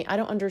 help me. I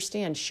don't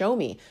understand. Show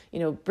me,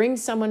 bring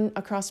someone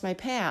across my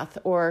path,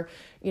 or,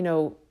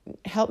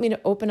 help me to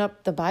open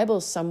up the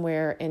Bible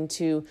somewhere and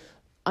to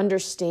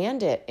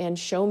understand it, and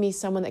show me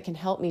someone that can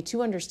help me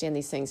to understand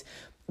these things.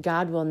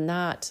 God will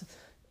not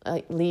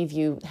leave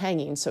you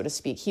hanging, so to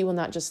speak. He will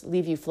not just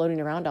leave you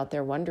floating around out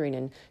there wondering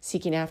and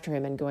seeking after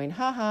him and going,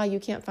 you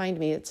can't find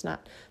me.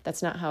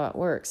 That's not how it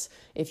works.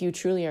 If you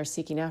truly are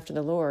seeking after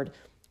the Lord,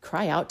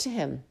 cry out to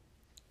him.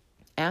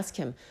 Ask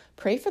him.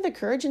 Pray for the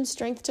courage and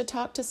strength to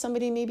talk to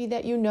somebody maybe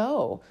that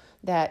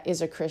that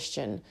is a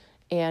Christian,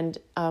 and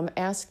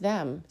ask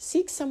them.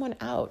 Seek someone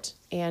out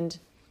and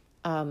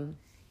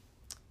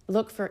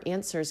look for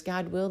answers.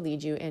 God will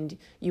lead you, and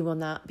you will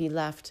not be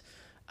left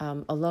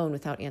alone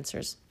without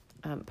answers.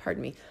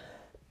 Pardon me.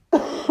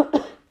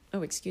 Oh,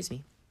 excuse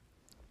me.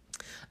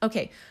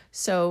 Okay,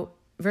 so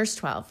verse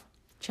 12,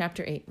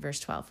 chapter 8,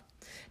 verse 12.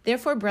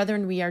 Therefore,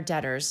 brethren, we are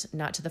debtors,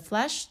 not to the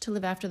flesh, to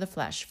live after the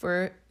flesh.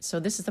 So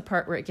this is the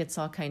part where it gets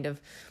all kind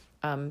of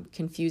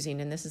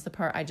confusing, and this is the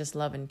part I just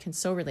love and can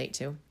so relate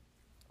to.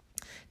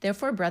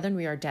 Therefore, brethren,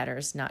 we are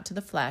debtors, not to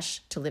the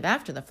flesh, to live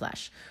after the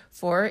flesh.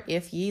 For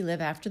if ye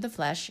live after the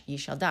flesh, ye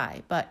shall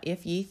die. But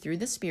if ye through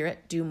the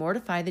Spirit do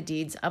mortify the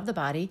deeds of the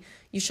body,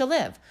 you shall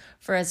live.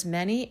 For as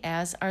many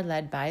as are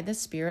led by the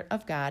Spirit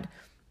of God,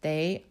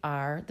 they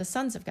are the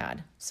sons of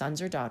God. Sons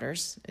or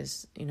daughters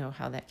is,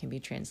 how that can be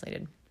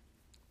translated.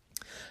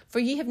 For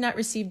ye have not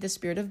received the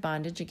spirit of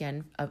bondage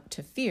again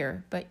to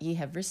fear, but ye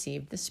have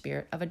received the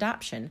spirit of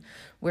adoption,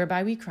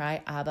 whereby we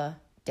cry, Abba,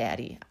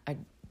 Daddy.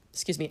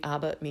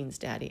 Abba means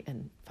daddy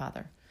and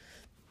father,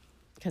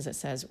 because it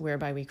says,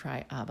 whereby we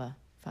cry, Abba,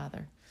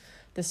 Father.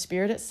 The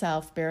Spirit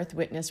itself beareth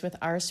witness with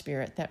our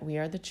spirit that we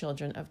are the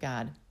children of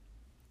God.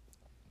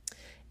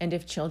 And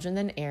if children,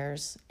 then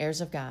heirs,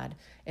 heirs of God,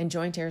 and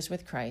joint heirs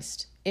with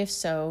Christ, if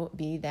so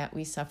be that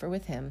we suffer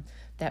with him,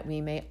 that we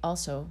may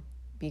also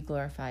be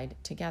glorified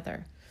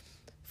together.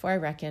 For I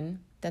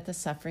reckon that the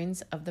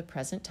sufferings of the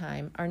present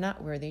time are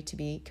not worthy to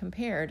be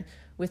compared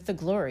with the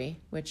glory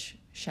which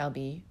shall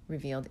be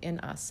revealed in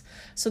us.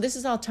 So this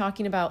is all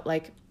talking about,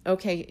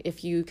 okay,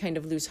 if you kind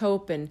of lose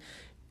hope and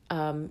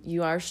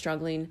you are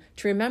struggling,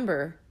 to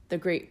remember the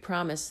great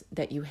promise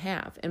that you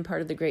have. And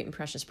part of the great and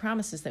precious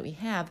promises that we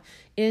have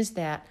is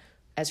that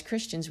as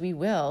Christians, we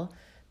will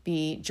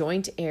be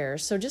joint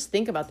heirs. So just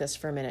think about this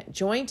for a minute.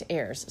 Joint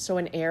heirs. So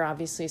an heir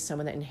obviously is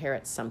someone that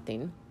inherits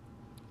something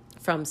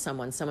from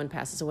someone. Someone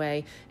passes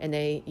away and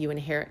you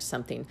inherit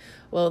something.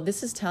 Well,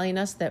 this is telling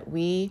us that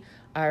we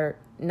are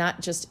not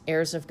just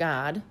heirs of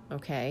God,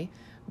 okay,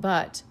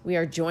 but we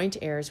are joint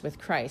heirs with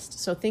Christ.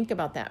 So think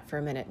about that for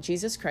a minute.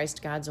 Jesus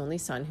Christ, God's only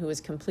Son, who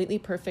is completely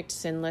perfect,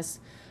 sinless,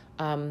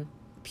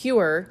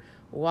 pure,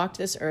 walked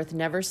this earth,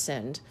 never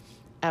sinned,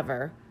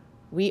 ever.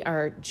 We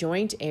are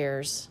joint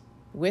heirs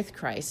with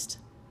Christ.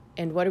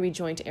 And what are we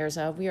joint heirs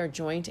of? We are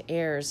joint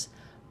heirs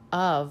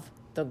of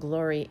the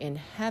glory in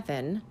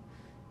heaven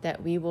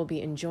that we will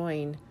be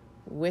enjoying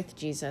with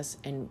Jesus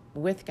and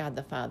with God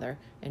the Father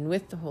and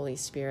with the Holy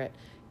Spirit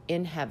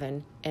in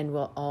heaven, and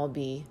we'll all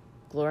be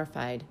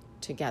glorified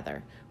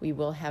together. We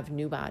will have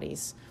new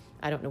bodies.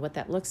 I don't know what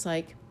that looks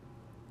like.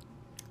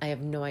 I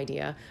have no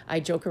idea. I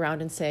joke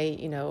around and say,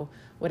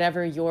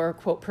 whatever your,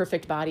 quote,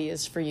 perfect body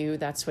is for you,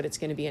 that's what it's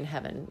going to be in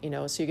heaven.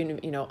 So you're going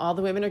to, all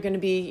the women are going to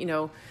be,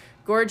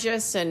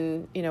 gorgeous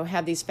and,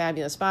 have these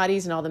fabulous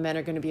bodies, and all the men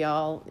are going to be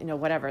all,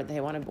 whatever they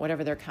want to,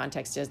 whatever their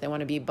context is. They want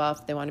to be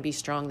buff. They want to be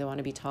strong. They want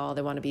to be tall.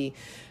 They want to be,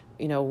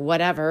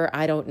 whatever.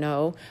 I don't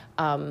know.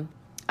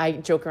 I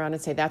joke around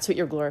and say that's what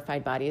your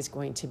glorified body is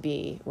going to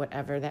be,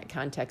 whatever that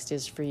context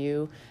is for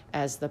you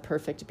as the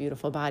perfect,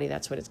 beautiful body.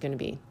 That's what it's going to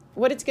be.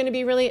 What it's going to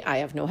be really, I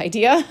have no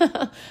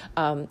idea.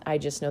 I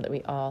just know that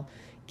we all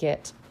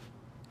get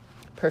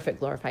perfect,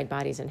 glorified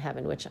bodies in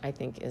heaven, which I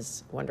think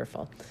is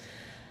wonderful.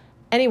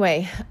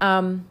 Anyway,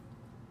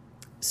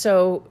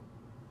 so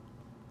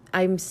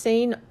I'm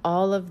saying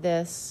all of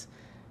this,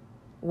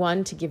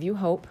 one, to give you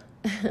hope,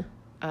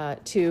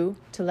 two,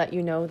 to let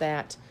you know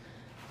that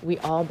we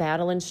all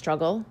battle and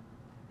struggle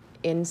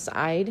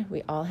inside.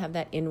 We all have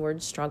that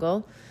inward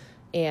struggle.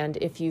 And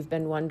if you've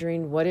been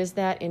wondering, what is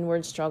that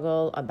inward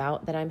struggle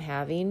about that I'm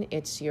having?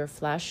 It's your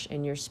flesh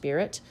and your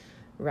spirit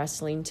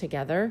wrestling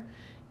together.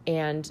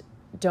 And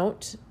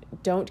don't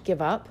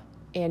give up,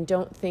 and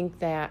don't think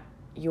that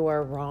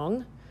you're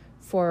wrong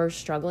for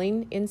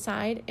struggling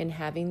inside and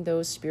having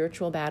those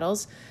spiritual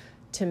battles.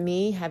 To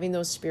me, having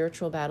those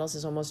spiritual battles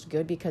is almost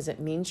good, because it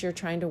means you're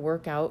trying to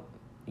work out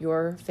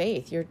your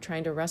faith. You're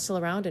trying to wrestle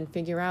around and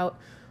figure out,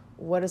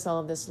 what does all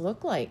of this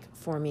look like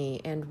for me?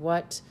 And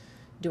what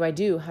do I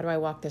do? How do I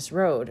walk this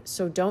road?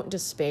 So don't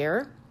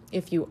despair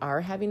if you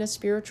are having a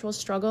spiritual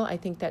struggle. I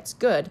think that's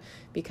good,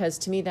 because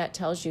to me that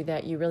tells you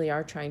that you really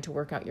are trying to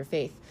work out your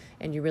faith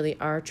and you really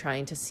are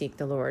trying to seek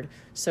the Lord.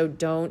 So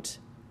don't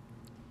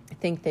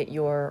think that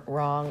you're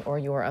wrong or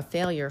you're a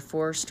failure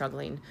for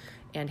struggling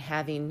and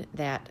having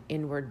that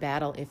inward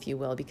battle, if you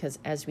will, because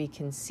as we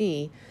can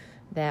see,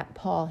 that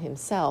Paul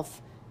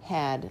himself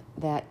had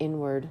that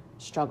inward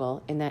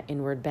struggle and that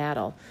inward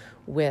battle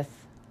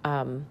with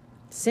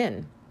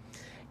sin.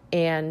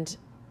 And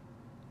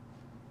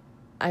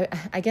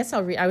I guess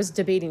I'll read. I was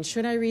debating,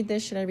 should I read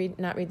this? Should I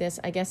not read this?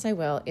 I guess I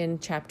will. In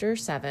chapter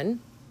 7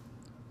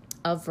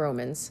 of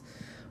Romans,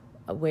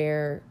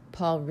 where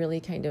Paul really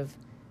kind of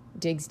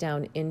digs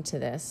down into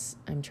this.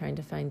 I'm trying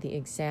to find the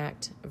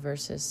exact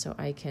verses so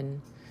I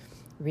can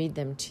read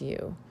them to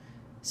you.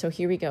 So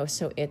here we go.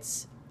 So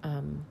it's,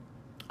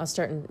 I'll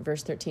start in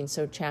verse 13.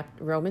 So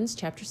Romans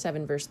chapter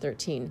 7, verse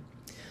 13.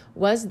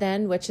 Was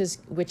then which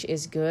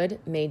is good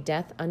made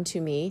death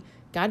unto me?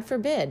 God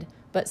forbid.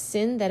 But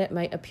sin, that it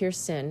might appear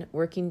sin,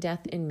 working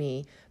death in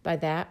me by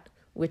that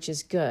which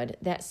is good,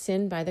 that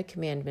sin by the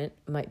commandment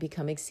might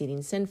become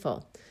exceeding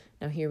sinful.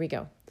 Now here we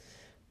go.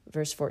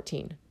 Verse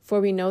 14. For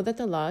we know that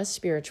the law is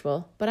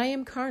spiritual, but I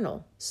am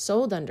carnal,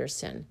 sold under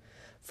sin.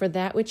 For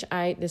that which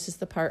this is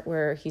the part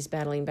where he's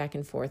battling back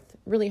and forth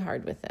really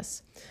hard with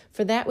this.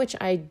 For that which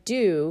I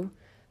do,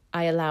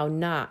 I allow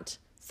not.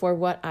 For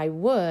what I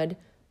would,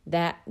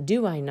 that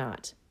do I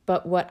not.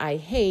 But what I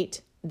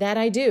hate, that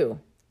I do.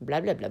 blah,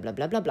 blah, blah, blah,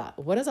 blah, blah, blah.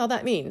 What does all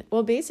that mean?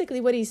 Well,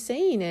 basically what he's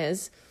saying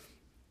is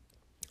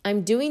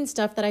I'm doing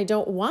stuff that I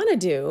don't want to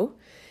do,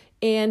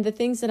 and the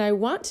things that I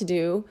want to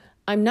do,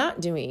 I'm not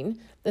doing.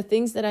 The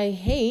things that I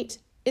hate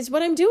is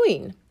what I'm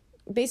doing,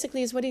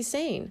 basically is what he's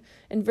saying.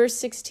 In verse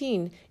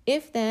 16,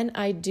 if then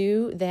I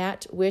do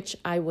that which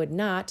I would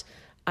not,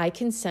 I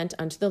consent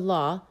unto the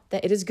law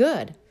that it is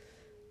good.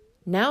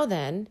 Now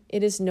then,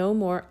 it is no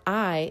more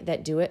I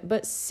that do it,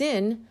 but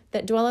sin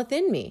that dwelleth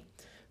in me.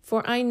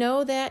 For I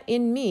know that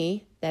in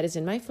me, that is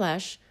in my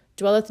flesh,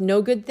 dwelleth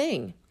no good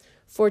thing.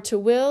 For to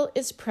will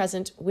is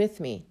present with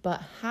me,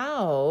 but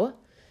how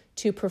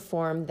to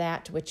perform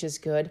that which is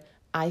good,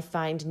 I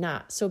find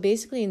not. So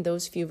basically in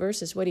those few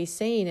verses, what he's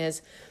saying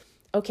is,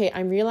 okay,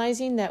 I'm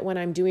realizing that when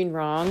I'm doing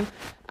wrong,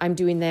 I'm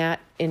doing that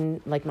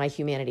in like my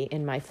humanity,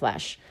 in my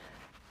flesh.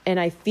 And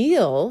I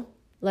feel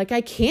like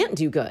I can't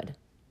do good.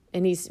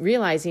 And he's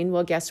realizing,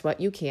 well, guess what?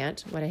 You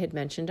can't. What I had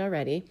mentioned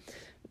already,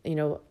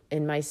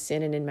 in my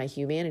sin and in my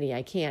humanity,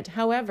 I can't.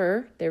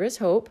 However, there is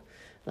hope,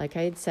 like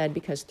I had said,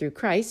 because through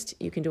Christ,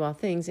 you can do all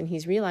things. And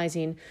he's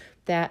realizing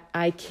that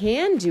I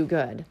can do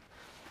good,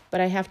 but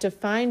I have to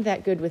find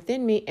that good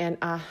within me. And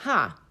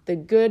the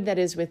good that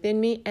is within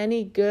me,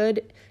 any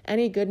good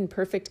and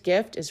perfect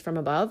gift is from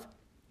above.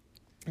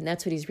 And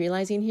that's what he's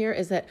realizing here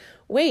is that,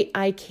 wait,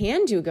 I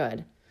can do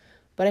good.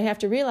 But I have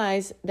to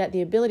realize that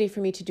the ability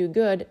for me to do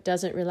good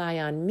doesn't rely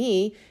on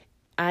me.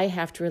 I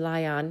have to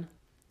rely on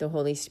the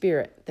Holy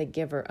Spirit, the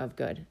giver of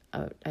good.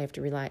 I have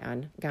to rely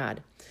on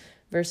God.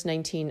 Verse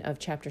 19 of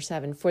chapter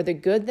 7, for the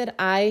good that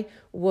I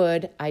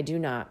would, I do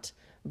not,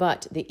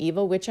 but the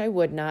evil which I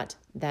would not,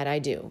 that I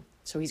do.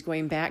 So he's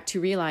going back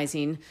to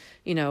realizing,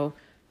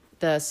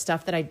 the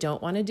stuff that I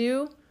don't want to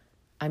do,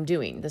 I'm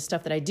doing. The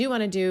stuff that I do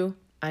want to do,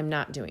 I'm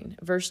not doing.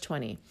 Verse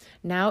 20,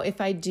 now if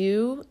I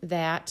do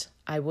that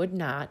I would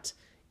not,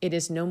 it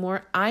is no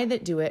more I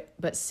that do it,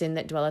 but sin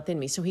that dwelleth in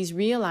me. So he's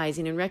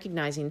realizing and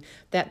recognizing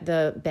that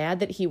the bad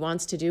that he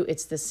wants to do,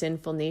 it's the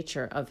sinful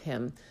nature of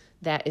him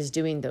that is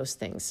doing those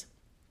things.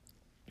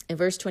 In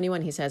verse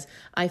 21, he says,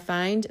 I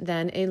find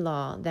then a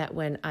law that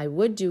when I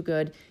would do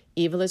good,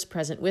 evil is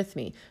present with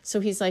me. So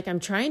he's like, I'm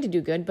trying to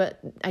do good,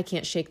 but I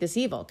can't shake this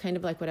evil. Kind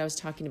of like what I was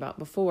talking about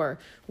before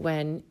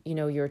when,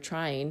 you're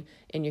trying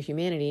in your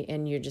humanity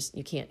and you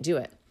can't do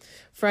it.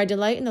 For I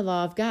delight in the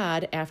law of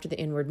God after the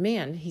inward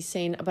man. He's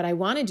saying, but I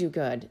want to do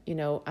good.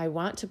 I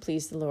want to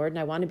please the Lord and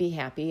I want to be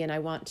happy and I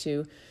want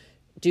to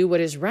do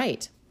what is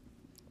right.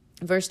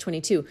 Verse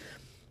 22,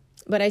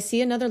 but I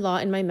see another law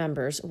in my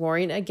members,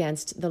 warring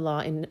against the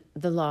law in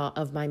the law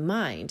of my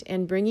mind,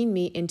 and bringing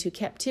me into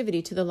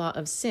captivity to the law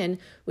of sin,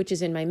 which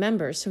is in my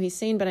members. So he's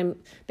saying, but I'm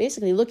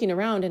basically looking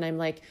around and I'm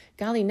like,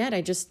 golly, Ned,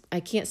 I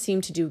can't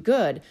seem to do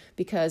good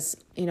because,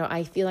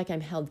 I feel like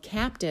I'm held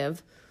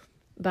captive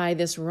by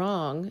this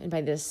wrong and by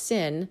this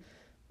sin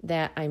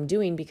that I'm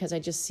doing because I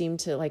just seem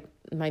to, like,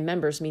 my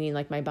members, meaning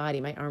like my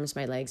body, my arms,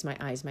 my legs, my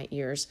eyes, my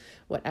ears,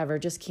 whatever,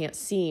 just can't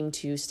seem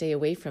to stay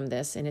away from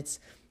this. And it's,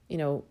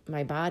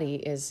 my body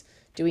is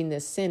doing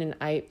this sin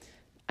and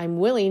I'm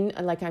willing,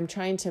 like I'm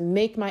trying to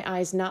make my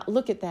eyes not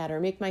look at that or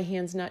make my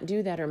hands not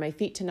do that or my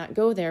feet to not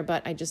go there,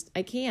 but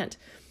I can't.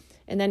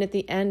 And then at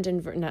the end,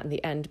 not in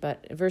the end,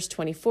 but verse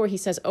 24, he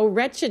says, oh,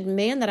 wretched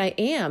man that I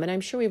am. And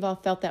I'm sure we've all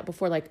felt that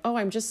before, like, oh,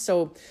 I'm just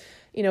so,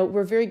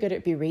 we're very good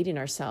at berating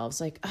ourselves,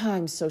 like, oh,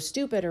 I'm so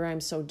stupid or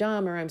I'm so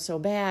dumb or I'm so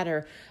bad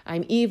or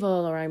I'm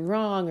evil or I'm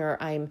wrong or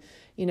I'm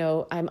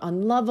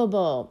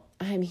unlovable.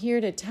 I'm here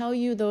to tell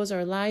you those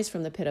are lies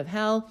from the pit of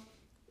hell.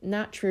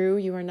 Not true.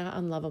 You are not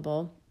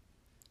unlovable.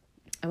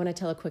 I want to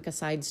tell a quick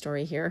aside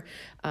story here.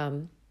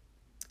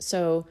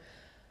 So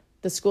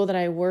the school that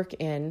I work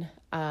in,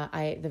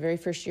 the very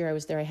first year I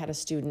was there, I had a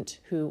student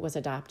who was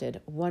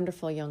adopted,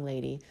 wonderful young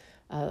lady,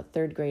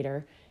 third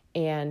grader,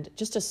 and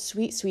just a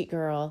sweet, sweet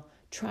girl,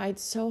 tried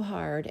so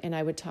hard. And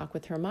I would talk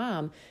with her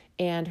mom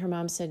and her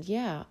mom said,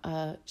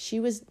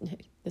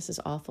 this is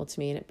awful to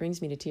me and it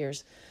brings me to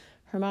tears.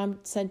 Her mom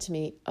said to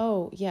me,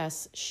 oh,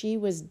 yes, she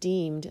was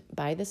deemed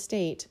by the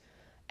state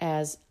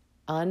as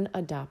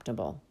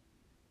unadoptable.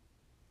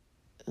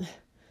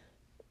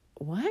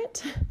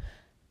 What?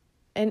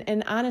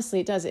 And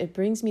honestly, it does. It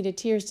brings me to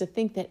tears to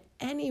think that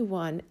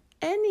anyone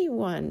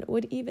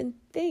would even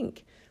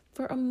think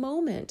for a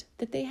moment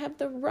that they have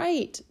the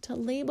right to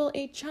label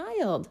a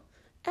child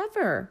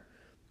ever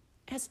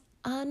as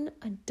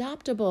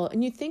unadoptable.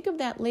 And you think of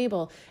that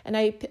label, and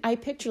I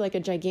picture like a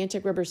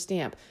gigantic rubber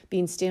stamp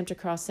being stamped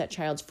across that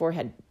child's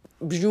forehead.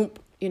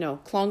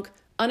 Clunk,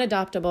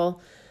 unadoptable.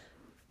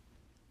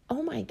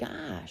 Oh my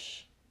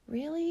gosh,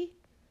 really?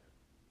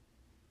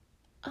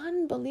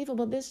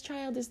 Unbelievable. This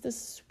child is the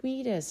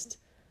sweetest,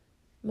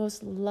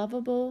 most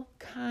lovable,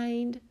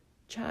 kind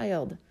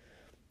child.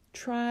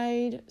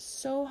 Tried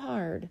so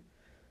hard.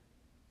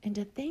 And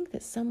to think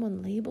that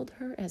someone labeled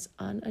her as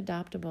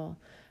unadoptable,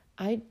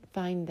 I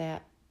find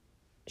that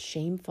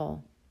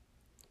shameful.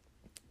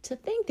 To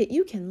think that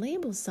you can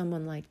label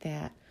someone like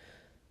that,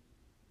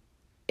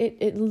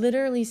 it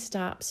literally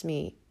stops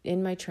me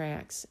in my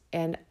tracks.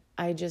 And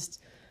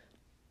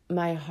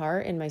my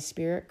heart and my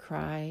spirit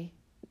cry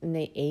and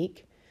they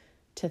ache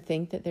to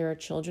think that there are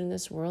children in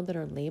this world that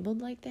are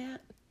labeled like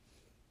that.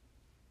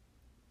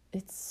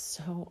 It's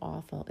so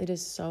awful. It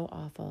is so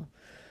awful.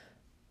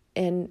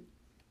 And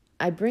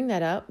I bring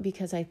that up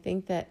because I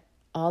think that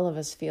all of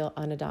us feel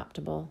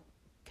unadoptable,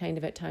 kind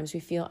of at times. We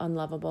feel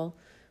unlovable.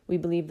 We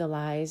believe the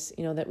lies,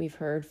 that we've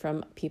heard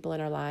from people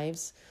in our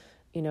lives,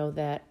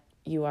 that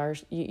you are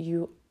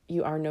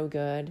no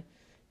good,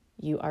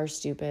 you are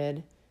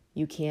stupid,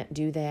 you can't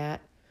do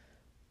that.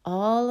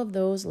 All of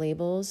those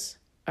labels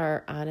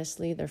are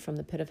honestly, they're from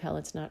the pit of hell.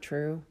 It's not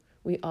true.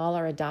 We all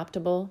are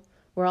adoptable.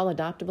 We're all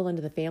adoptable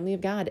into the family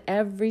of God.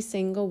 Every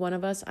single one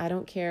of us. I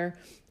don't care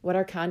what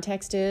our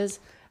context is.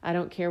 I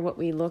don't care what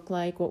we look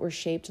like, what we're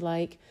shaped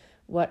like,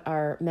 what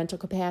our mental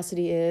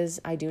capacity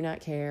is. I do not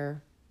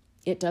care.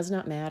 It does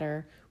not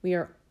matter. We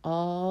are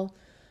all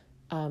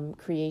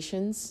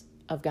creations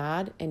of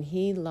God, and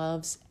He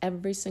loves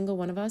every single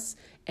one of us,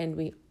 and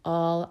we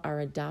all are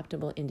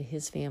adoptable into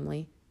His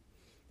family,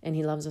 and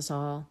He loves us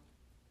all.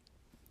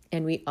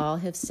 And we all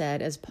have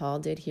said, as Paul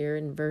did here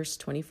in verse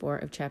 24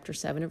 of chapter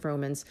 7 of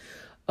Romans,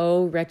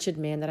 "Oh, wretched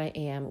man that I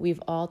am."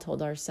 We've all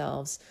told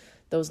ourselves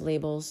those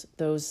labels,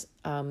 those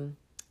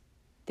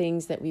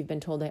things that we've been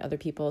told by other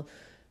people.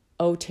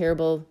 "Oh,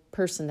 terrible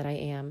person that I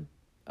am.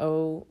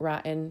 Oh,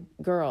 rotten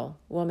girl,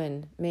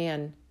 woman,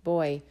 man,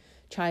 boy,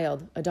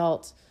 child,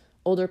 adult,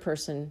 older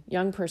person,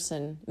 young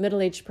person,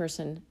 middle-aged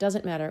person."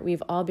 Doesn't matter.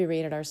 We've all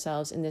berated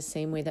ourselves in this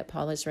same way that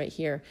Paul is right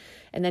here.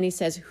 And then he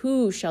says,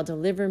 "Who shall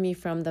deliver me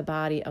from the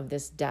body of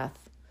this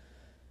death?"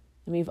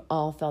 And we've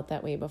all felt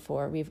that way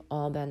before. We've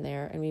all been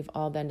there, and we've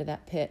all been to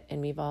that pit,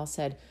 and we've all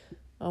said,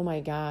 "Oh my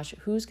gosh,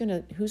 who's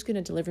gonna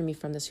deliver me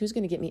from this? Who's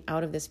gonna get me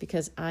out of this?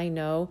 Because I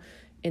know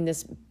in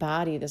this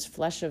body, this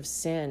flesh of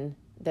sin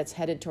that's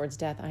headed towards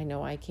death, I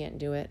know I can't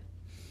do it."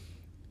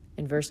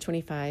 And verse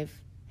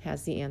 25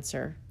 has the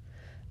answer.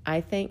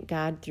 "I thank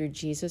God through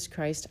Jesus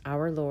Christ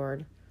our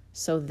Lord.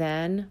 So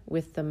then,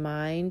 with the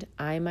mind,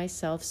 I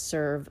myself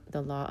serve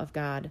the law of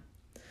God,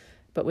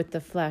 but with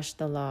the flesh,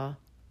 the law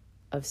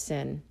of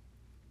sin."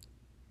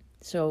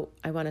 So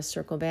I want to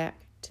circle back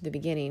to the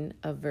beginning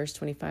of verse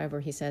 25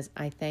 where he says,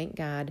 "I thank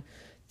God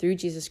through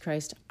Jesus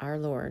Christ our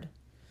Lord."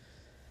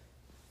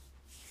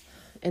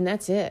 And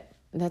that's it.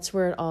 That's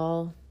where it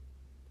all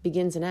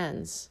begins and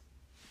ends,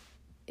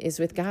 is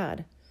with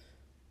God.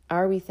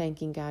 Are we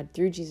thanking God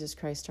through Jesus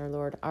Christ our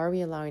Lord? Are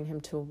we allowing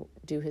Him to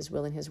do His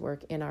will and His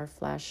work in our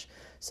flesh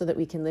so that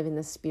we can live in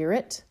the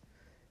Spirit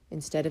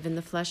instead of in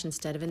the flesh,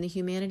 instead of in the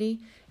humanity?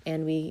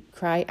 And we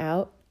cry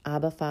out,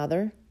 "Abba,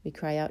 Father." We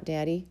cry out,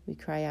 "Daddy." We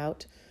cry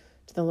out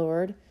to the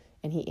Lord,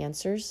 and He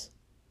answers.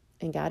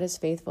 And God is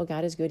faithful.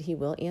 God is good. He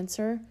will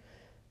answer.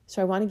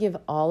 So I want to give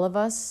all of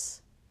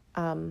us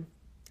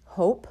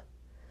hope,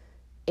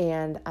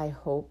 and I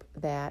hope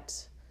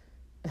that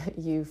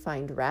you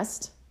find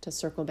rest. To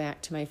circle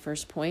back to my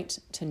first point,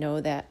 to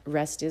know that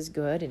rest is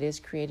good. It is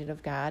created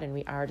of God, and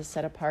we are to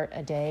set apart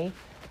a day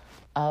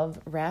of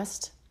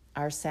rest,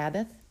 our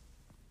Sabbath.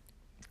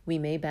 We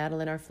may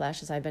battle in our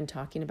flesh, as I've been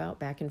talking about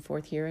back and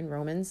forth here in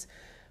Romans.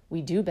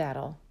 We do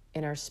battle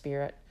in our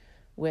spirit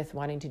with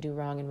wanting to do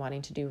wrong and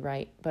wanting to do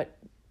right, but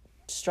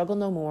struggle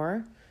no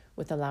more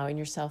with allowing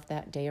yourself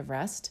that day of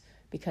rest,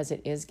 because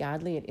it is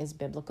godly, it is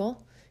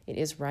biblical, it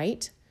is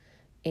right.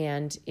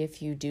 And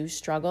if you do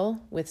struggle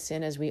with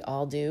sin, as we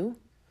all do,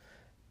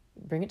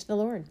 bring it to the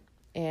Lord,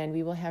 and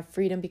we will have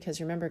freedom, because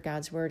remember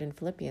God's word in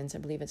Philippians, I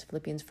believe it's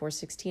Philippians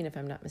 4:16, if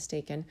I'm not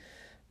mistaken,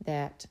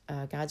 that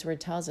God's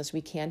word tells us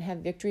we can have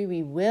victory.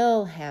 We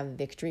will have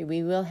victory.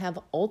 We will have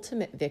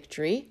ultimate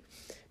victory,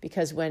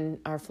 because when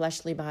our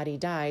fleshly body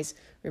dies,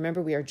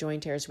 remember we are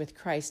joint heirs with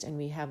Christ, and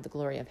we have the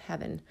glory of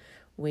heaven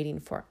waiting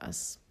for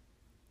us.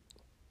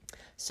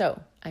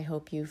 So I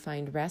hope you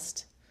find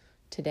rest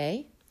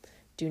today.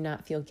 Do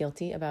not feel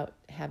guilty about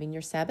having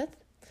your Sabbath.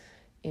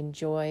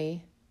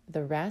 Enjoy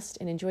the rest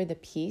and enjoy the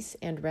peace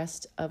and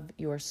rest of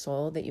your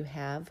soul that you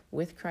have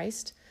with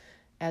Christ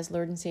as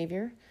Lord and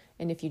Savior.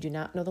 And if you do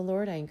not know the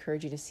Lord, I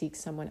encourage you to seek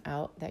someone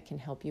out that can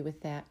help you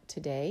with that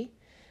today,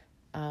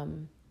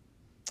 and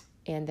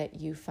that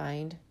you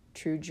find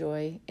true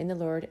joy in the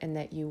Lord, and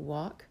that you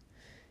walk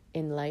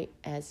in light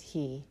as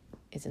He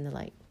is in the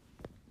light.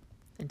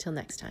 Until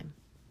next time.